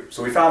number 2.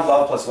 So we found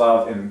love plus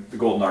love in the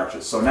golden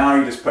arches. So now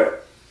you just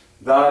put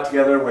the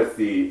together with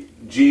the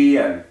G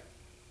and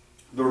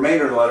the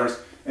remainder of the letters,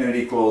 and it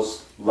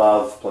equals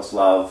love plus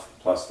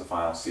the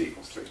final C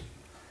equals 3.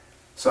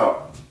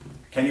 So,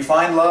 can you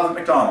find love at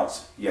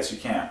McDonald's? Yes, you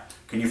can.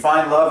 Can you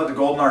find love at the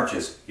golden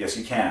arches? Yes,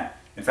 you can.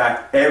 In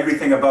fact,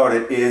 everything about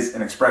it is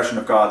an expression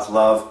of God's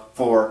love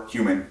for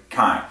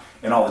humankind.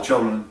 And all the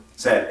children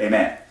said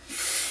amen.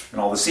 And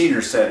all the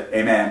seniors said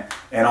amen.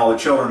 And all the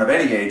children of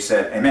any age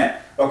said amen.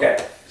 Okay,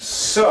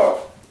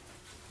 so,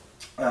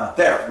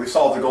 there, we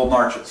solved the golden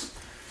arches.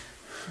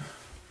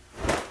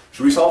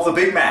 Should we solve the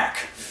Big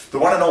Mac? The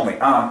one and only.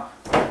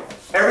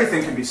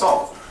 Everything can be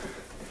solved.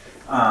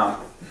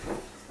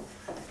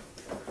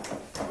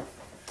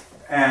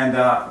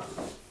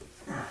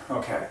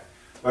 Okay,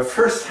 but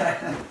first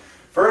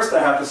I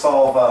have to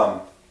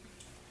solve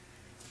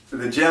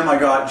the gem I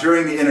got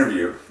during the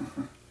interview.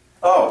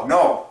 Oh,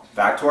 no,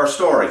 back to our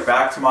story,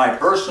 back to my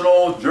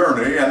personal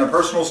journey and the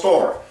personal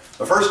story.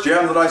 The first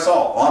gem that I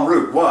saw en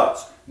route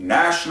was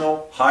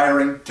National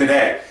Hiring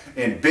Today,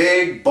 in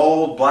big,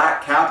 bold,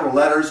 black capital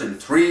letters in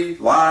 3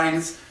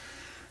 lines,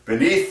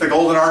 beneath the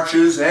golden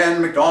arches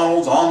and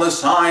McDonald's on the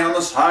sign on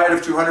the side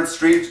of 200th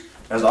Street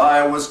as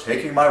I was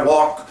taking my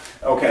walk.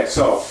 Okay,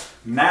 so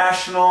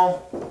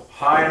National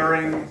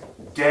Hiring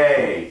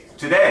Day.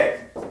 Today.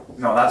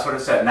 No, that's what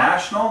it said.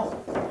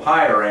 National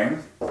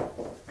Hiring,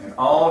 in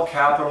all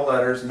capital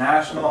letters,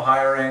 National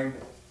Hiring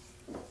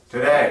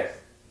Today.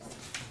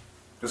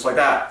 Just like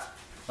that.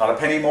 Not a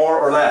penny more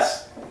or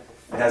less.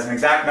 It has an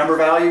exact number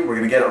value. We're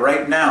going to get it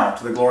right now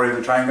to the glory of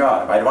the Triune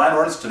God. And by divine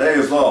ordinance, today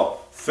is the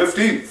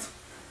 15th,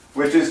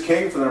 which is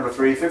king for the number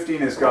 3.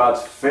 15 is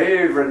God's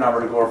favorite number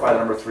to glorify the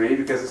number 3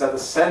 because it's at the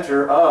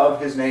center of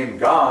his name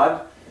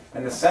God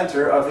and the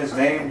center of his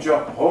name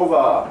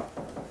Jehovah.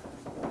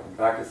 In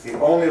fact, it's the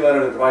only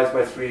letter that divides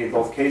by 3 in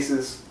both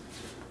cases.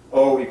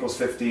 O equals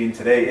 15.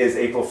 Today is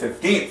April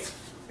 15th.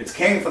 It's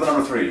king for the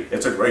number 3.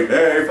 It's a great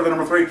day for the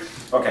number 3.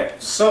 Okay,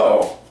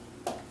 so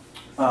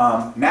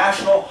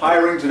National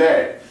Hiring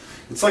Today.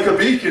 It's like a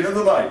beacon in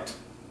the night.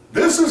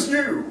 This is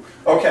you.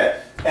 Okay,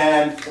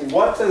 and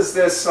what does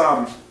this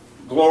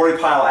glory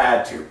pile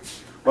add to?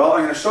 Well,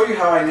 I'm going to show you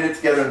how I knit it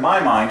together in my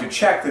mind to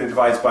check that it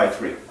divides by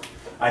 3.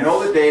 I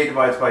know the day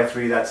divides by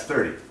 3, that's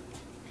 30.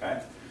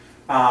 Okay,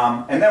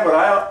 and then what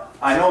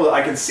I know that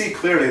I can see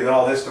clearly that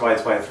all this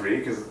divides by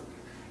 3,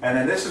 and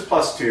then this is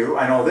plus 2.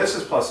 I know this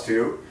is plus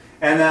 2,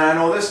 and then I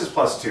know this is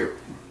plus 2.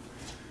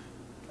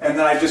 And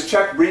then I just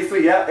check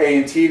briefly, yeah, A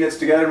and T knits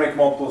together to make a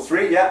multiple of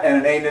 3, yeah, and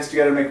an A knits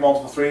together to make a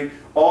multiple of 3.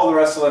 All the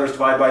rest of the letters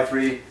divide by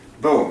 3.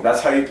 Boom.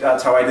 That's how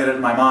I did it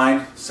in my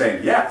mind,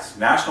 saying, yes,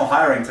 National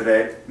Hiring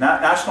Today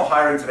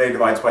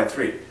divides by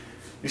 3.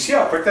 You see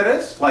how quick that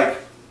is? Like,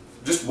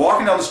 just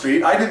walking down the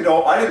street, I didn't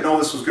know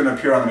this was going to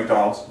appear on the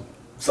McDonald's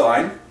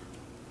sign.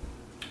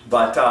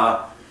 But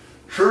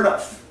sure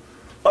enough,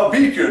 a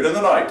beacon in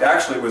the night.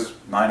 Actually, it was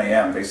 9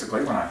 a.m.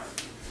 basically when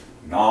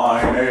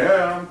 9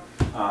 a.m.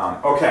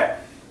 Okay.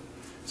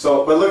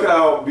 So, but look at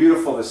how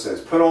beautiful this is.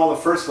 Put all the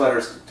first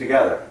letters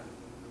together.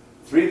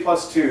 3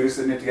 plus 2s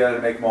that knit together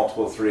to make a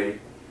multiple of 3.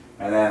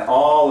 And then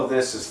all of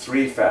this is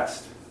 3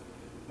 fest.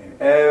 In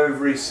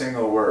every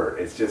single word.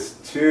 It's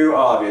just too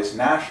obvious.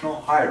 National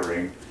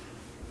Hiring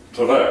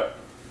Today.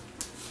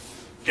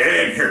 Get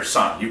in here,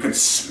 son. You can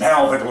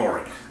smell the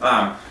glory.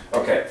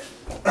 Okay.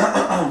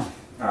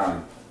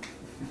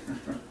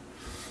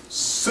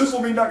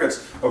 Sizzle me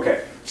nuggets.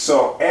 Okay.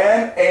 So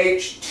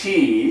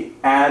NHT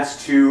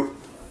adds to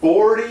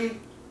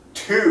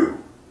 42.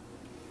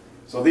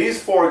 So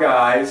these 3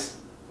 guys,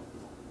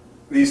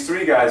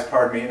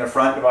 pardon me, in the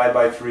front divide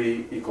by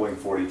 3 equaling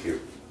 42.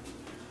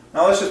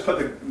 Now let's just put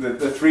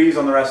the 3's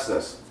on the rest of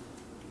this.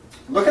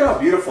 Look at how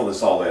beautiful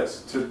this all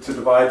is to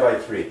divide by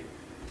 3.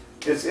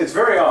 It's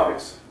very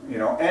obvious. You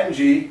know,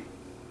 NG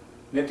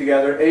knit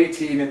together, AT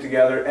knit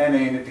together,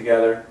 NA knit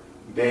together,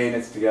 day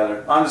knits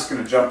together. I'm just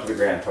going to jump to the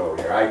grand total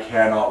here. I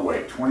cannot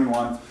wait.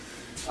 21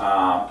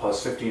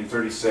 plus 15,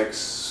 36,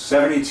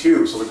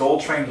 72. So the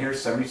gold train here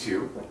is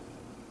 72.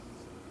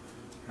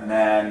 And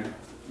then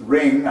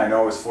ring, I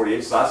know, is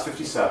 48, so that's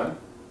 57.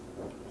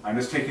 I'm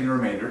just taking the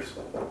remainders.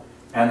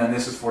 And then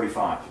this is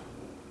 45.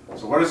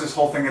 So what is this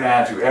whole thing going to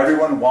add to?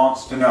 Everyone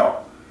wants to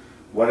know.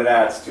 what it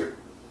adds to.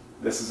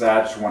 This is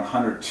added to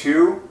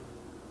 102,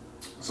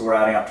 so we're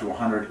adding up to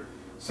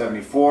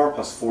 174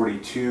 plus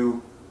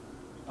 42.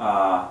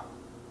 Oh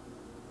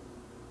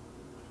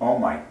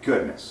my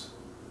goodness.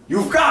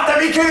 You've got to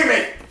be kidding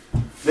me!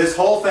 This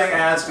whole thing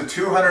adds to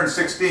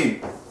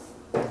 216.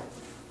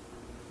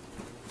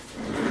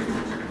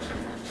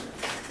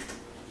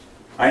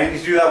 I need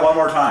to do that one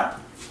more time.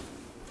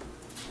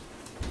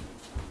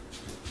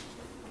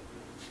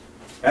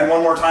 And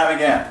one more time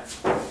again.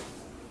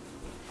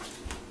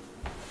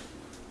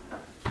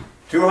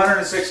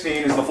 216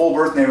 is the full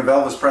birth name of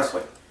Elvis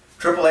Presley.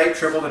 888,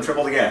 tripled, and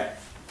tripled again.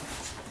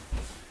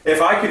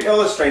 If I could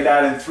illustrate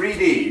that in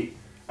 3D,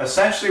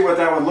 essentially what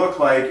that would look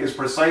like is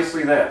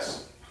precisely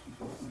this.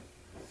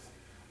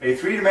 A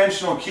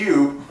three-dimensional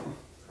cube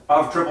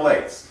of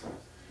 888s.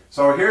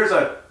 So here's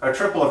a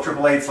triple of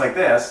 888s like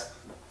this,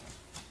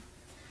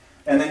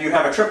 and then you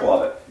have a triple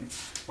of it.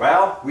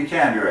 Well, we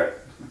can do it.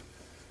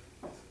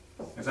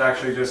 It's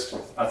actually just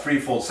a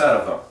threefold set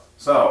of them.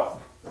 So,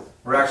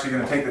 we're actually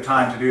going to take the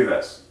time to do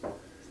this.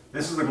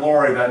 This is the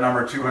glory of that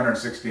number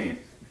 216.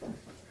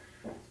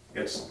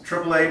 It's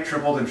 888,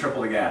 tripled, and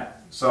tripled again.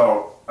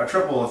 So, a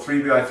triple of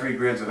 3 by 3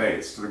 grids of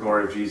 8s to the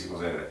glory of G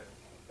equals 8.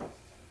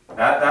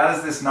 That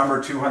is this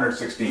number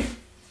 216.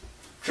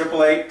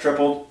 888,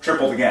 tripled,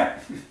 tripled again.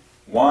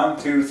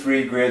 1, 2,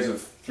 3 grids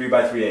of 3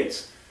 by 3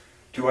 8s.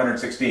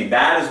 216.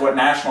 That is what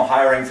national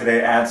hiring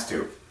today adds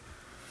to.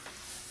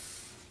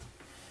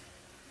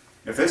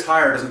 If this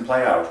hire doesn't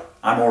play out,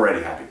 I'm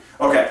already happy.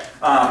 Okay,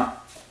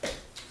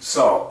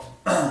 so,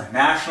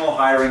 national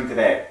hiring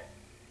today.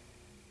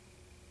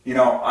 You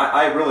know,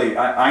 I'm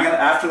gonna,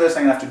 after this,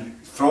 I'm going to have to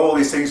throw all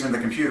these things in the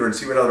computer and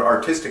see what other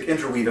artistic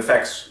interweave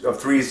effects of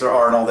threes there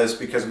are and all this,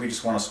 because we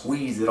just want to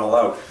squeeze it all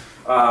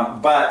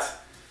out.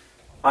 But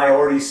I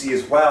already see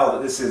as well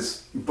that this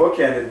is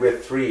bookended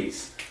with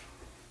threes.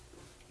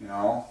 You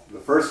know, the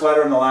first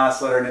letter and the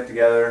last letter knit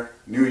together,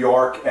 New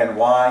York and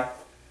Y,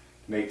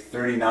 make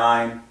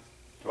 39.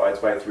 Divides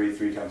by 3,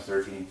 3 times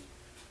 13.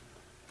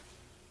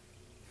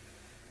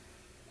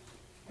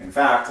 In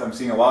fact, I'm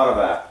seeing a lot of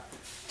that.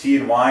 T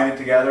and Y knit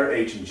together,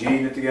 H and G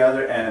knit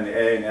together, N and the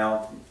A and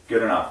L.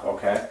 Good enough,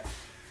 okay?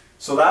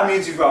 So that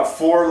means you've got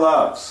 4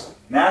 loves.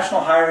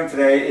 National hiring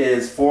today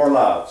is 4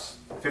 loves.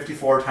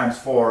 54 times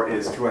 4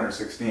 is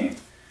 216.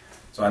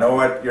 So I know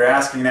what you're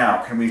asking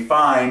now. Can we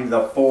find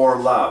the 4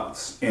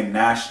 loves in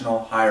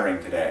national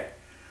hiring today?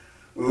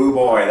 Ooh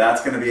boy,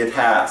 that's going to be a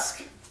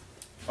task.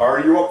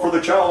 Are you up for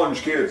the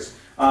challenge, kids?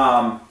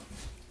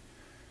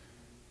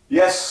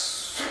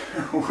 Yes,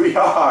 we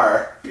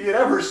are. Be it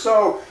ever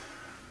so.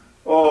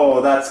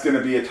 Oh, that's going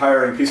to be a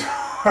tiring piece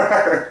of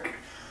work.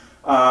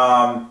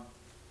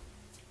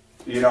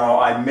 You know,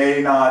 I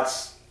may not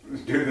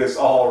do this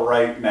all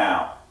right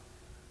now.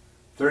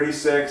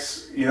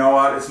 36, you know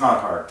what? It's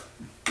not hard.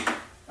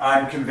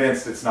 I'm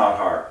convinced it's not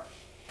hard.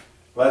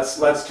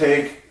 Let's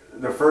take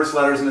the first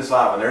letters in this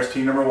last one. There's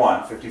T number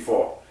 1,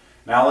 54.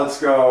 Now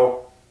let's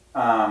go.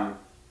 I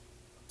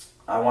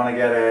want to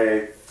get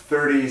a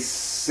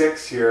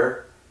 36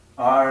 here.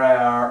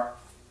 RIR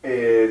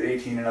is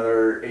 18,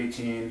 another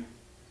 18,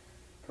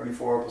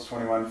 24 plus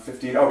 21,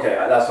 15. Okay,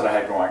 that's what I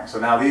had going. So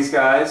now these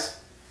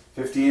guys,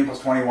 15 plus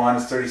 21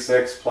 is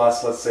 36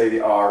 plus, let's say,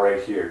 the R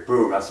right here.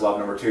 Boom, that's love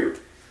number 2.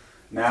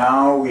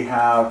 Now we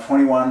have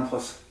 21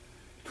 plus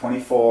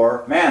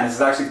 24. Man, this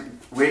is actually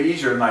way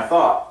easier than I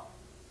thought.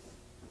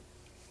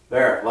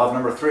 There, love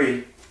number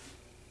 3.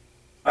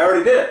 I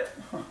already did it.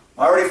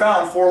 I already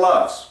found 4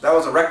 loves. That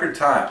was a record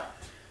time.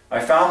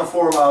 I found the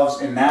 4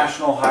 loves in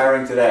national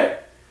hiring today.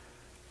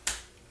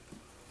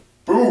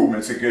 Boom,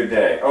 it's a good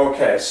day.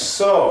 Okay,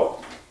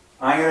 so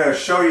I'm going to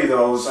show you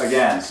those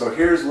again. So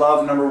here's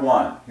love number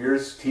 1.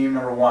 Here's team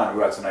number 1. Ooh,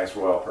 that's a nice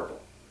royal purple.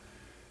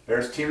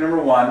 There's team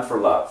number 1 for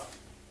love.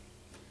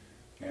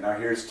 Okay, now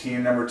here's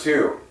team number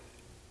 2.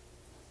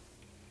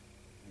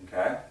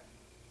 Okay,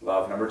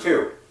 love number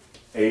 2.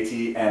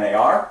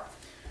 A-T-N-A-R.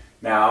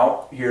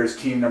 Now here's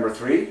team number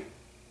 3.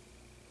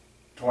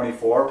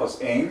 24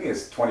 plus ing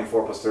is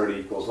 24 plus 30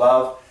 equals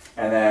love.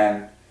 And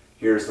then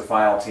here's the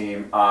final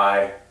team,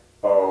 I,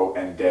 O,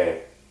 and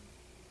day.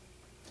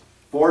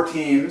 4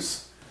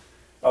 teams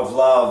of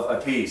love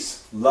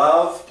apiece.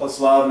 Love plus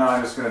love. Now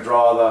I'm just going to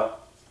draw the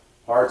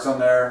hearts on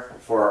there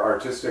for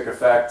artistic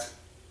effect.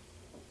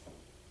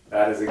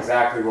 That is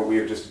exactly what we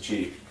have just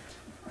achieved.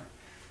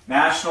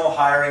 National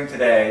hiring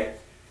today.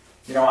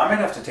 You know, I'm going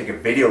to have to take a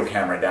video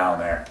camera down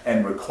there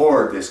and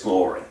record this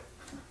glory.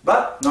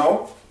 But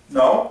no,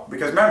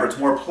 because remember, it's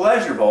more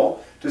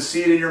pleasurable to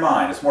see it in your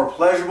mind. It's more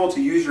pleasurable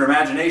to use your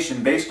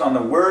imagination based on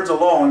the words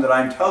alone that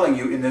I'm telling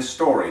you in this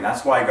story. And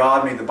that's why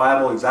God made the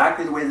Bible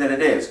exactly the way that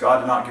it is.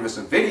 God did not give us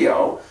a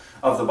video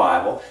of the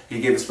Bible.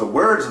 He gave us the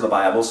words of the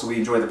Bible so we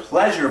enjoy the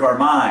pleasure of our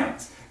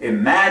minds,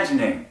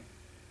 imagining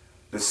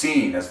the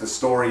scene as the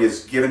story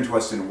is given to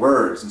us in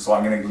words. And so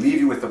I'm going to leave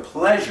you with the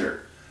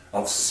pleasure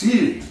of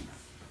seeing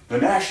the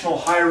national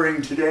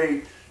hiring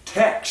today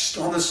text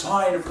on the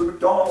sign of the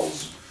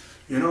McDonald's's,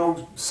 you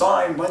know,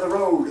 sign by the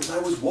road as I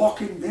was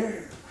walking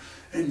there.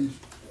 And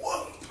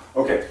whoa.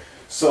 Okay,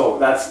 So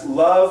that's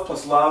love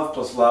plus love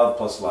plus love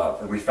plus love.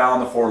 And we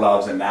found the 4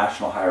 loves in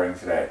national hiring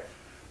today.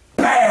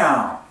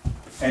 Bam!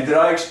 And did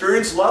I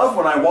experience love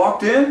when I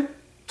walked in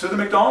to the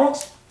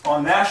McDonald's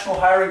on National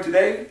Hiring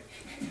Today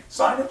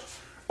signage?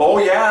 Oh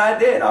yeah, I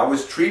did. I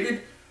was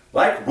treated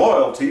like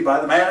royalty by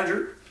the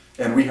manager,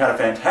 and we had a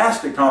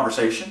fantastic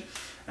conversation,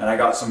 and I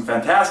got some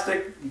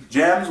fantastic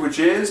gems, which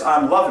is,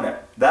 I'm loving it.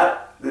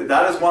 That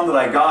is one that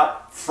I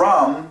got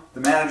from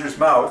the manager's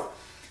mouth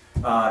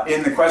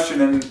in the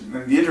question in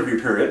the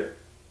interview period,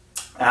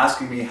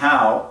 asking me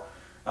how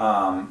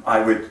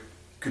I would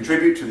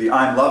contribute to the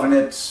I'm loving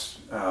it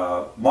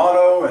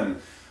motto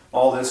and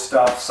all this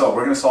stuff. So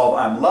we're going to solve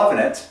I'm loving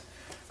it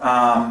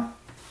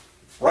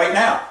right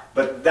now.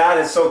 But that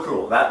is so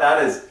cool.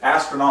 That is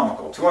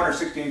astronomical.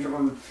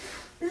 216,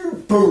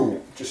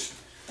 boom, just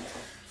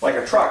like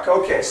a truck.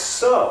 Okay,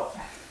 so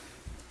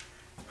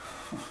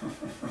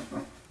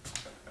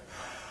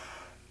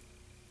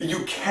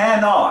you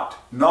cannot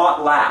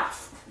not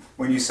laugh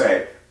when you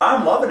say,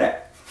 I'm loving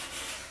it,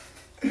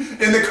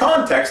 in the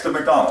context of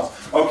McDonald's.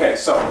 Okay,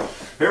 so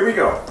here we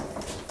go.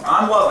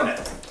 I'm loving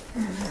it.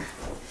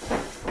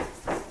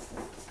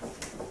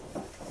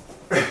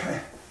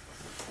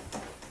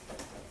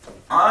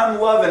 I'm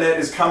loving it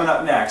is coming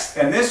up next.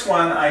 And this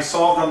one I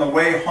solved on the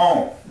way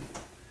home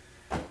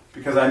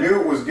because I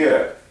knew it was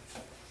good.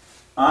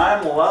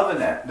 I'm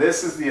loving it.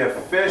 This is the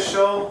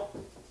official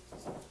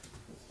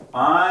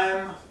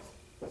I'm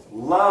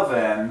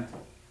loving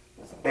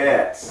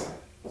it.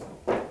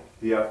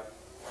 The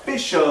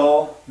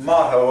official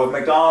motto of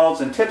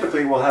McDonald's, and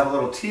typically we'll have a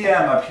little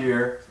TM up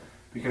here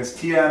because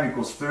TM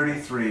equals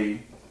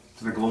 33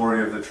 to the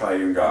glory of the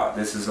Triune God.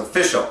 This is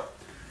official.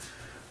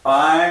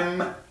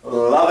 I'm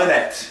loving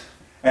it.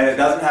 And it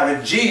doesn't have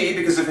a G,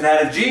 because if it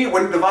had a G, it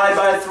wouldn't divide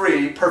by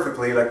 3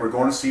 perfectly like we're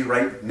going to see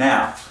right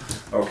now.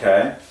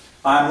 Okay?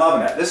 I'm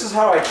loving it. This is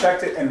how I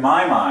checked it in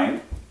my mind.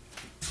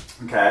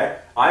 Okay?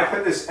 I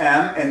put this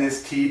M and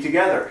this T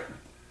together.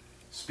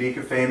 Speak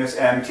of famous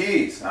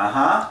MTs.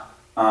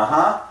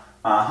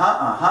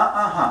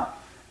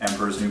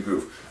 Emperor's New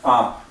Goof.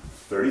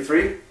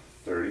 33,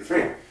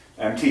 33.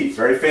 MT.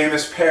 Very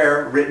famous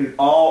pair written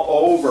all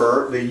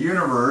over the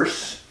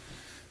universe.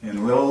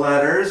 In little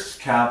letters,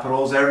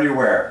 capitals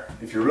everywhere.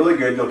 If you're really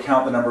good, you'll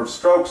count the number of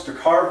strokes to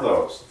carve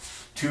those.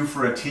 2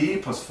 for a T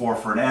plus 4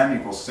 for an M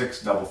equals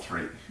 6 double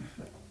 3.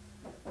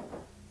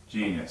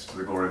 Genius, for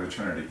the glory of the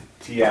Trinity.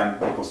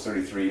 TM equals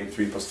 33 and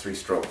 3 plus 3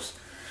 strokes.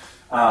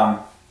 And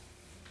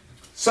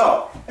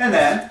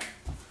then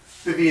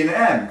the V and the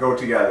N go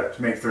together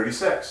to make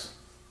 36.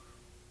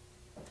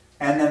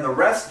 And then the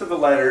rest of the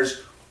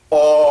letters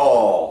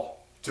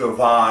all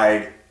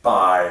divide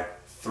by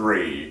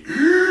 3.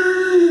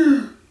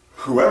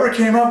 Whoever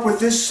came up with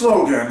this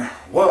slogan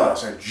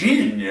was a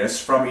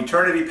genius from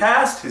eternity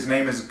past. His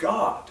name is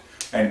God.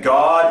 And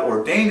God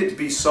ordained it to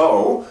be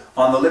so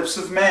on the lips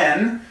of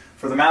men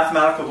for the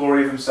mathematical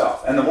glory of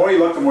himself. And the more you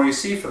look, the more you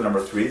see for the number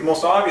 3. The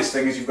most obvious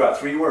thing is you've got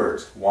 3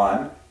 words.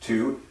 1,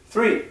 2,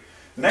 3.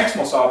 The next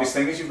most obvious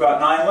thing is you've got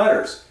 9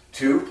 letters.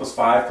 2 plus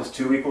 5 plus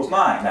 2 equals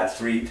 9. That's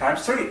 3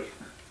 times 3.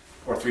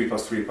 Or 3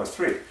 plus 3 plus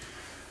 3.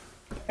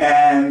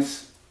 And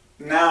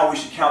now we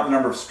should count the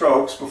number of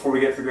strokes before we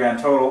get to the grand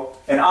total.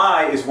 An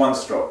I is 1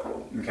 stroke,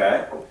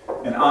 okay?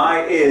 An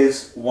I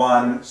is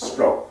 1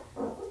 stroke.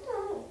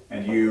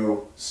 And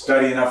you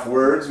study enough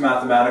words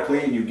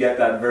mathematically and you get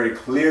that very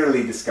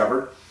clearly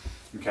discovered.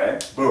 Okay,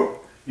 boom.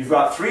 You've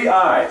got 3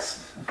 I's.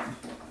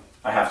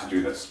 I have to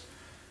do this.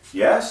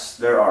 Yes,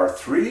 there are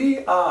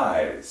 3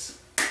 I's.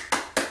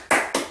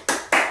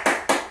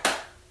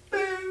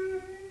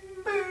 Bing,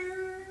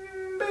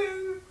 bing,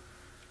 bing.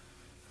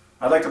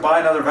 I'd like to buy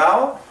another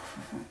vowel.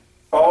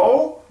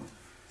 O.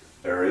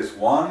 There is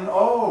 1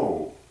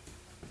 O.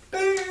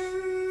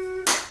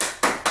 Bing.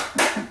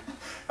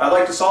 I'd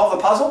like to solve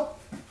the puzzle.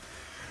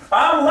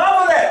 I'm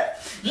loving it.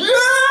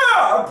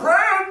 Yeah, a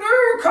brand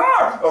new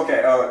car.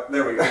 Okay,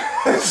 there we go.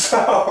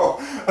 So,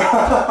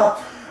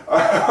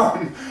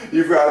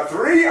 you've got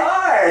 3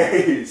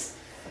 I's.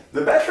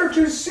 The better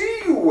to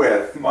see you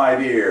with, my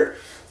dear.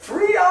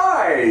 3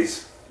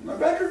 I's. The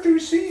better to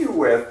see you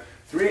with.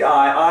 3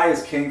 I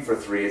is king for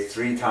 3. It's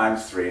 3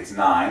 times 3. It's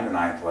 9, the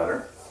 9th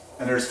letter.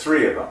 And there's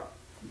 3 of them.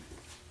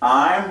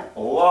 I'm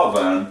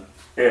loving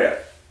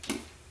it.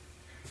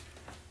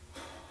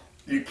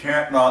 You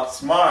can't not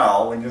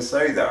smile when you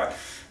say that.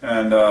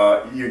 And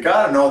you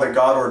got to know that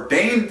God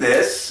ordained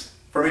this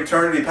from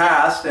eternity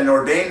past and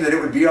ordained that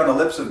it would be on the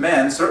lips of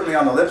men, certainly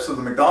on the lips of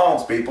the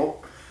McDonald's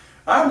people.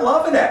 I'm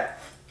loving it.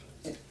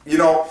 You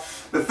know,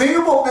 the thing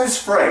about this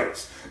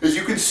phrase is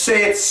you can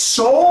say it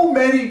so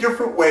many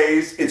different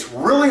ways, it's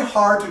really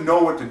hard to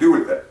know what to do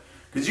with it.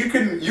 Because you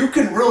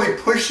can really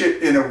push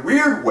it in a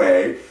weird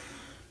way.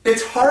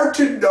 It's hard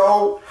to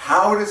know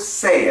how to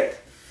say it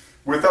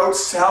without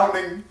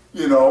sounding,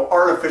 you know,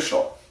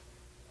 artificial.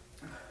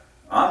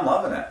 I'm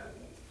loving it.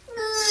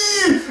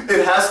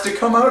 It has to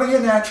come out of you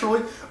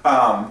naturally.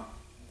 I'm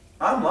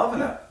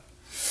loving it.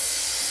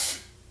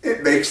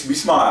 It makes me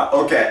smile.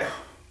 Okay.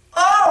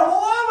 I'm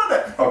loving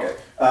it. Okay.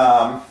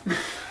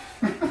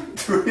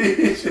 To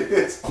each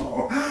his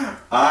own.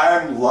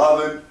 I'm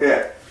loving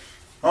it.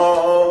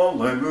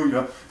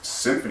 Hallelujah.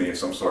 Symphony of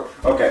some sort.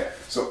 Okay,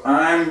 so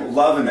I'm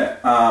loving it.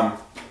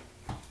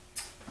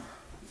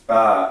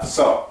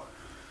 So,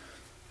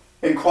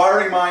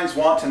 inquiring minds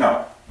want to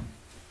know.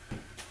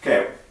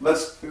 Okay,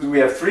 we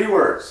have 3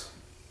 words.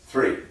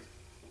 3.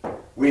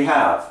 We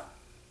have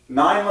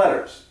 9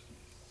 letters.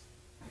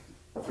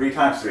 3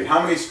 times 3.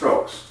 How many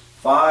strokes?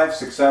 5,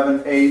 6,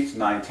 7, 8,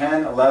 9,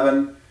 10,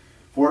 11,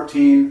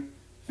 14,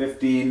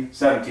 15,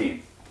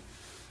 17.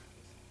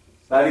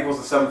 That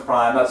equals the 7th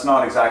prime. That's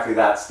not exactly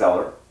that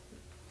stellar.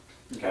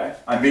 Okay,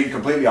 I'm being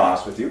completely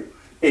honest with you.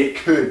 It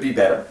could be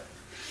better.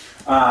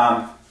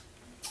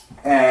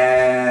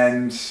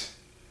 And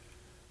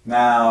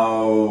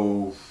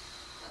now,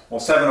 well,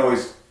 7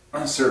 always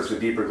serves the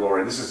deeper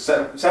glory. This is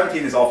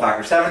 17 is all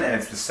factor 7, and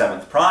it's the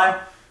 7th prime.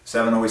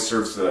 7 always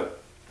serves the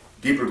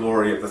deeper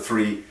glory of the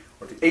 3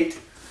 or the 8.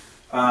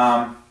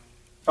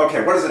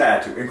 Okay, what does it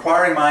add to?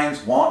 Inquiring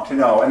minds want to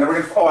know, and then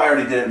we're going to, I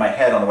already did it in my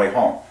head on the way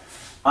home.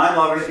 I'm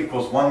loving it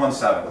equals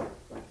 117.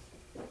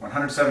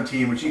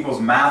 117, which equals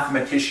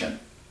mathematician.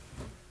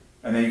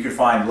 And then you could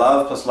find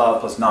love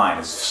plus 9.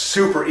 It's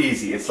super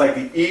easy. It's like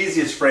the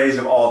easiest phrase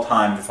of all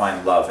time to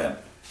find love in.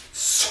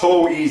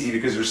 So easy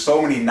because there's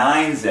so many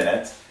 9s in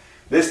it.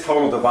 This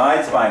total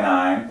divides by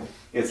 9.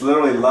 It's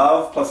literally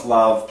love plus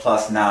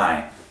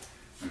 9.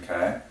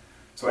 Okay?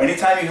 So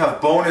anytime you have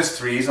bonus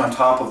 3s on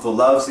top of the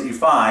loves that you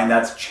find,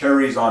 that's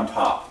cherries on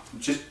top.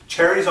 Just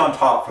cherries on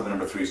top for the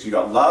number 3. So you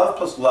got love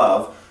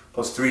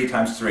plus 3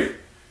 times 3.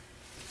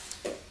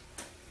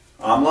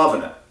 I'm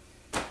loving it.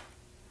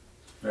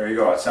 There you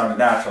go. It sounded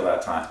natural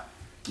that time.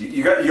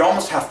 You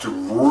almost have to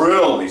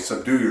really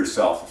subdue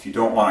yourself if you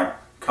don't want to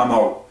come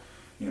out,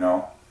 you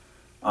know,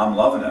 I'm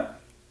loving it.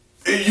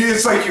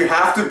 It's like you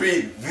have to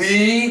be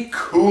the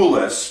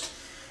coolest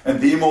and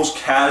the most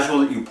casual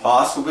that you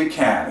possibly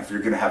can if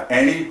you're going to have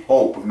any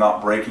hope of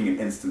not breaking an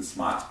instant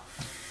smile.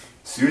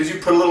 As soon as you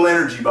put a little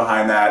energy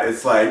behind that,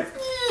 it's like,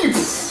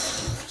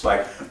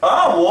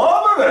 I'm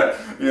loving it.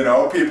 You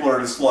know, people are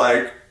just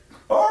like,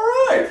 all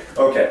right.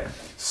 Okay,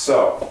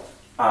 so,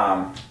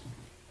 I'm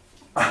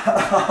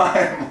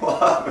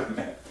loving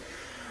it.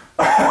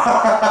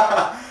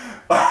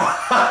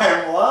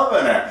 I'm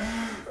loving it.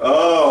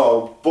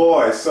 Oh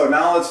boy. So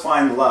now let's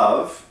find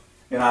love,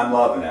 and I'm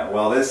loving it.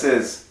 Well, this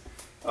is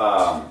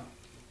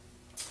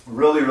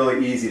really,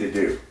 really easy to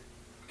do.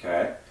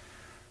 Okay.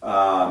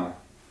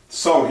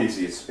 So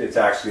easy, it's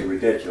actually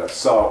ridiculous.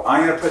 So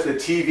I'm going to put the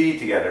TV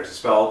together to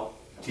spell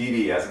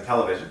TV as in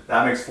television.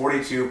 That makes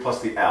 42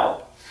 plus the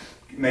L.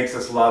 Makes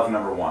us love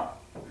number 1.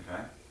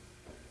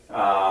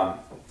 Okay.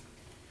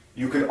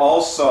 You could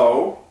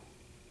also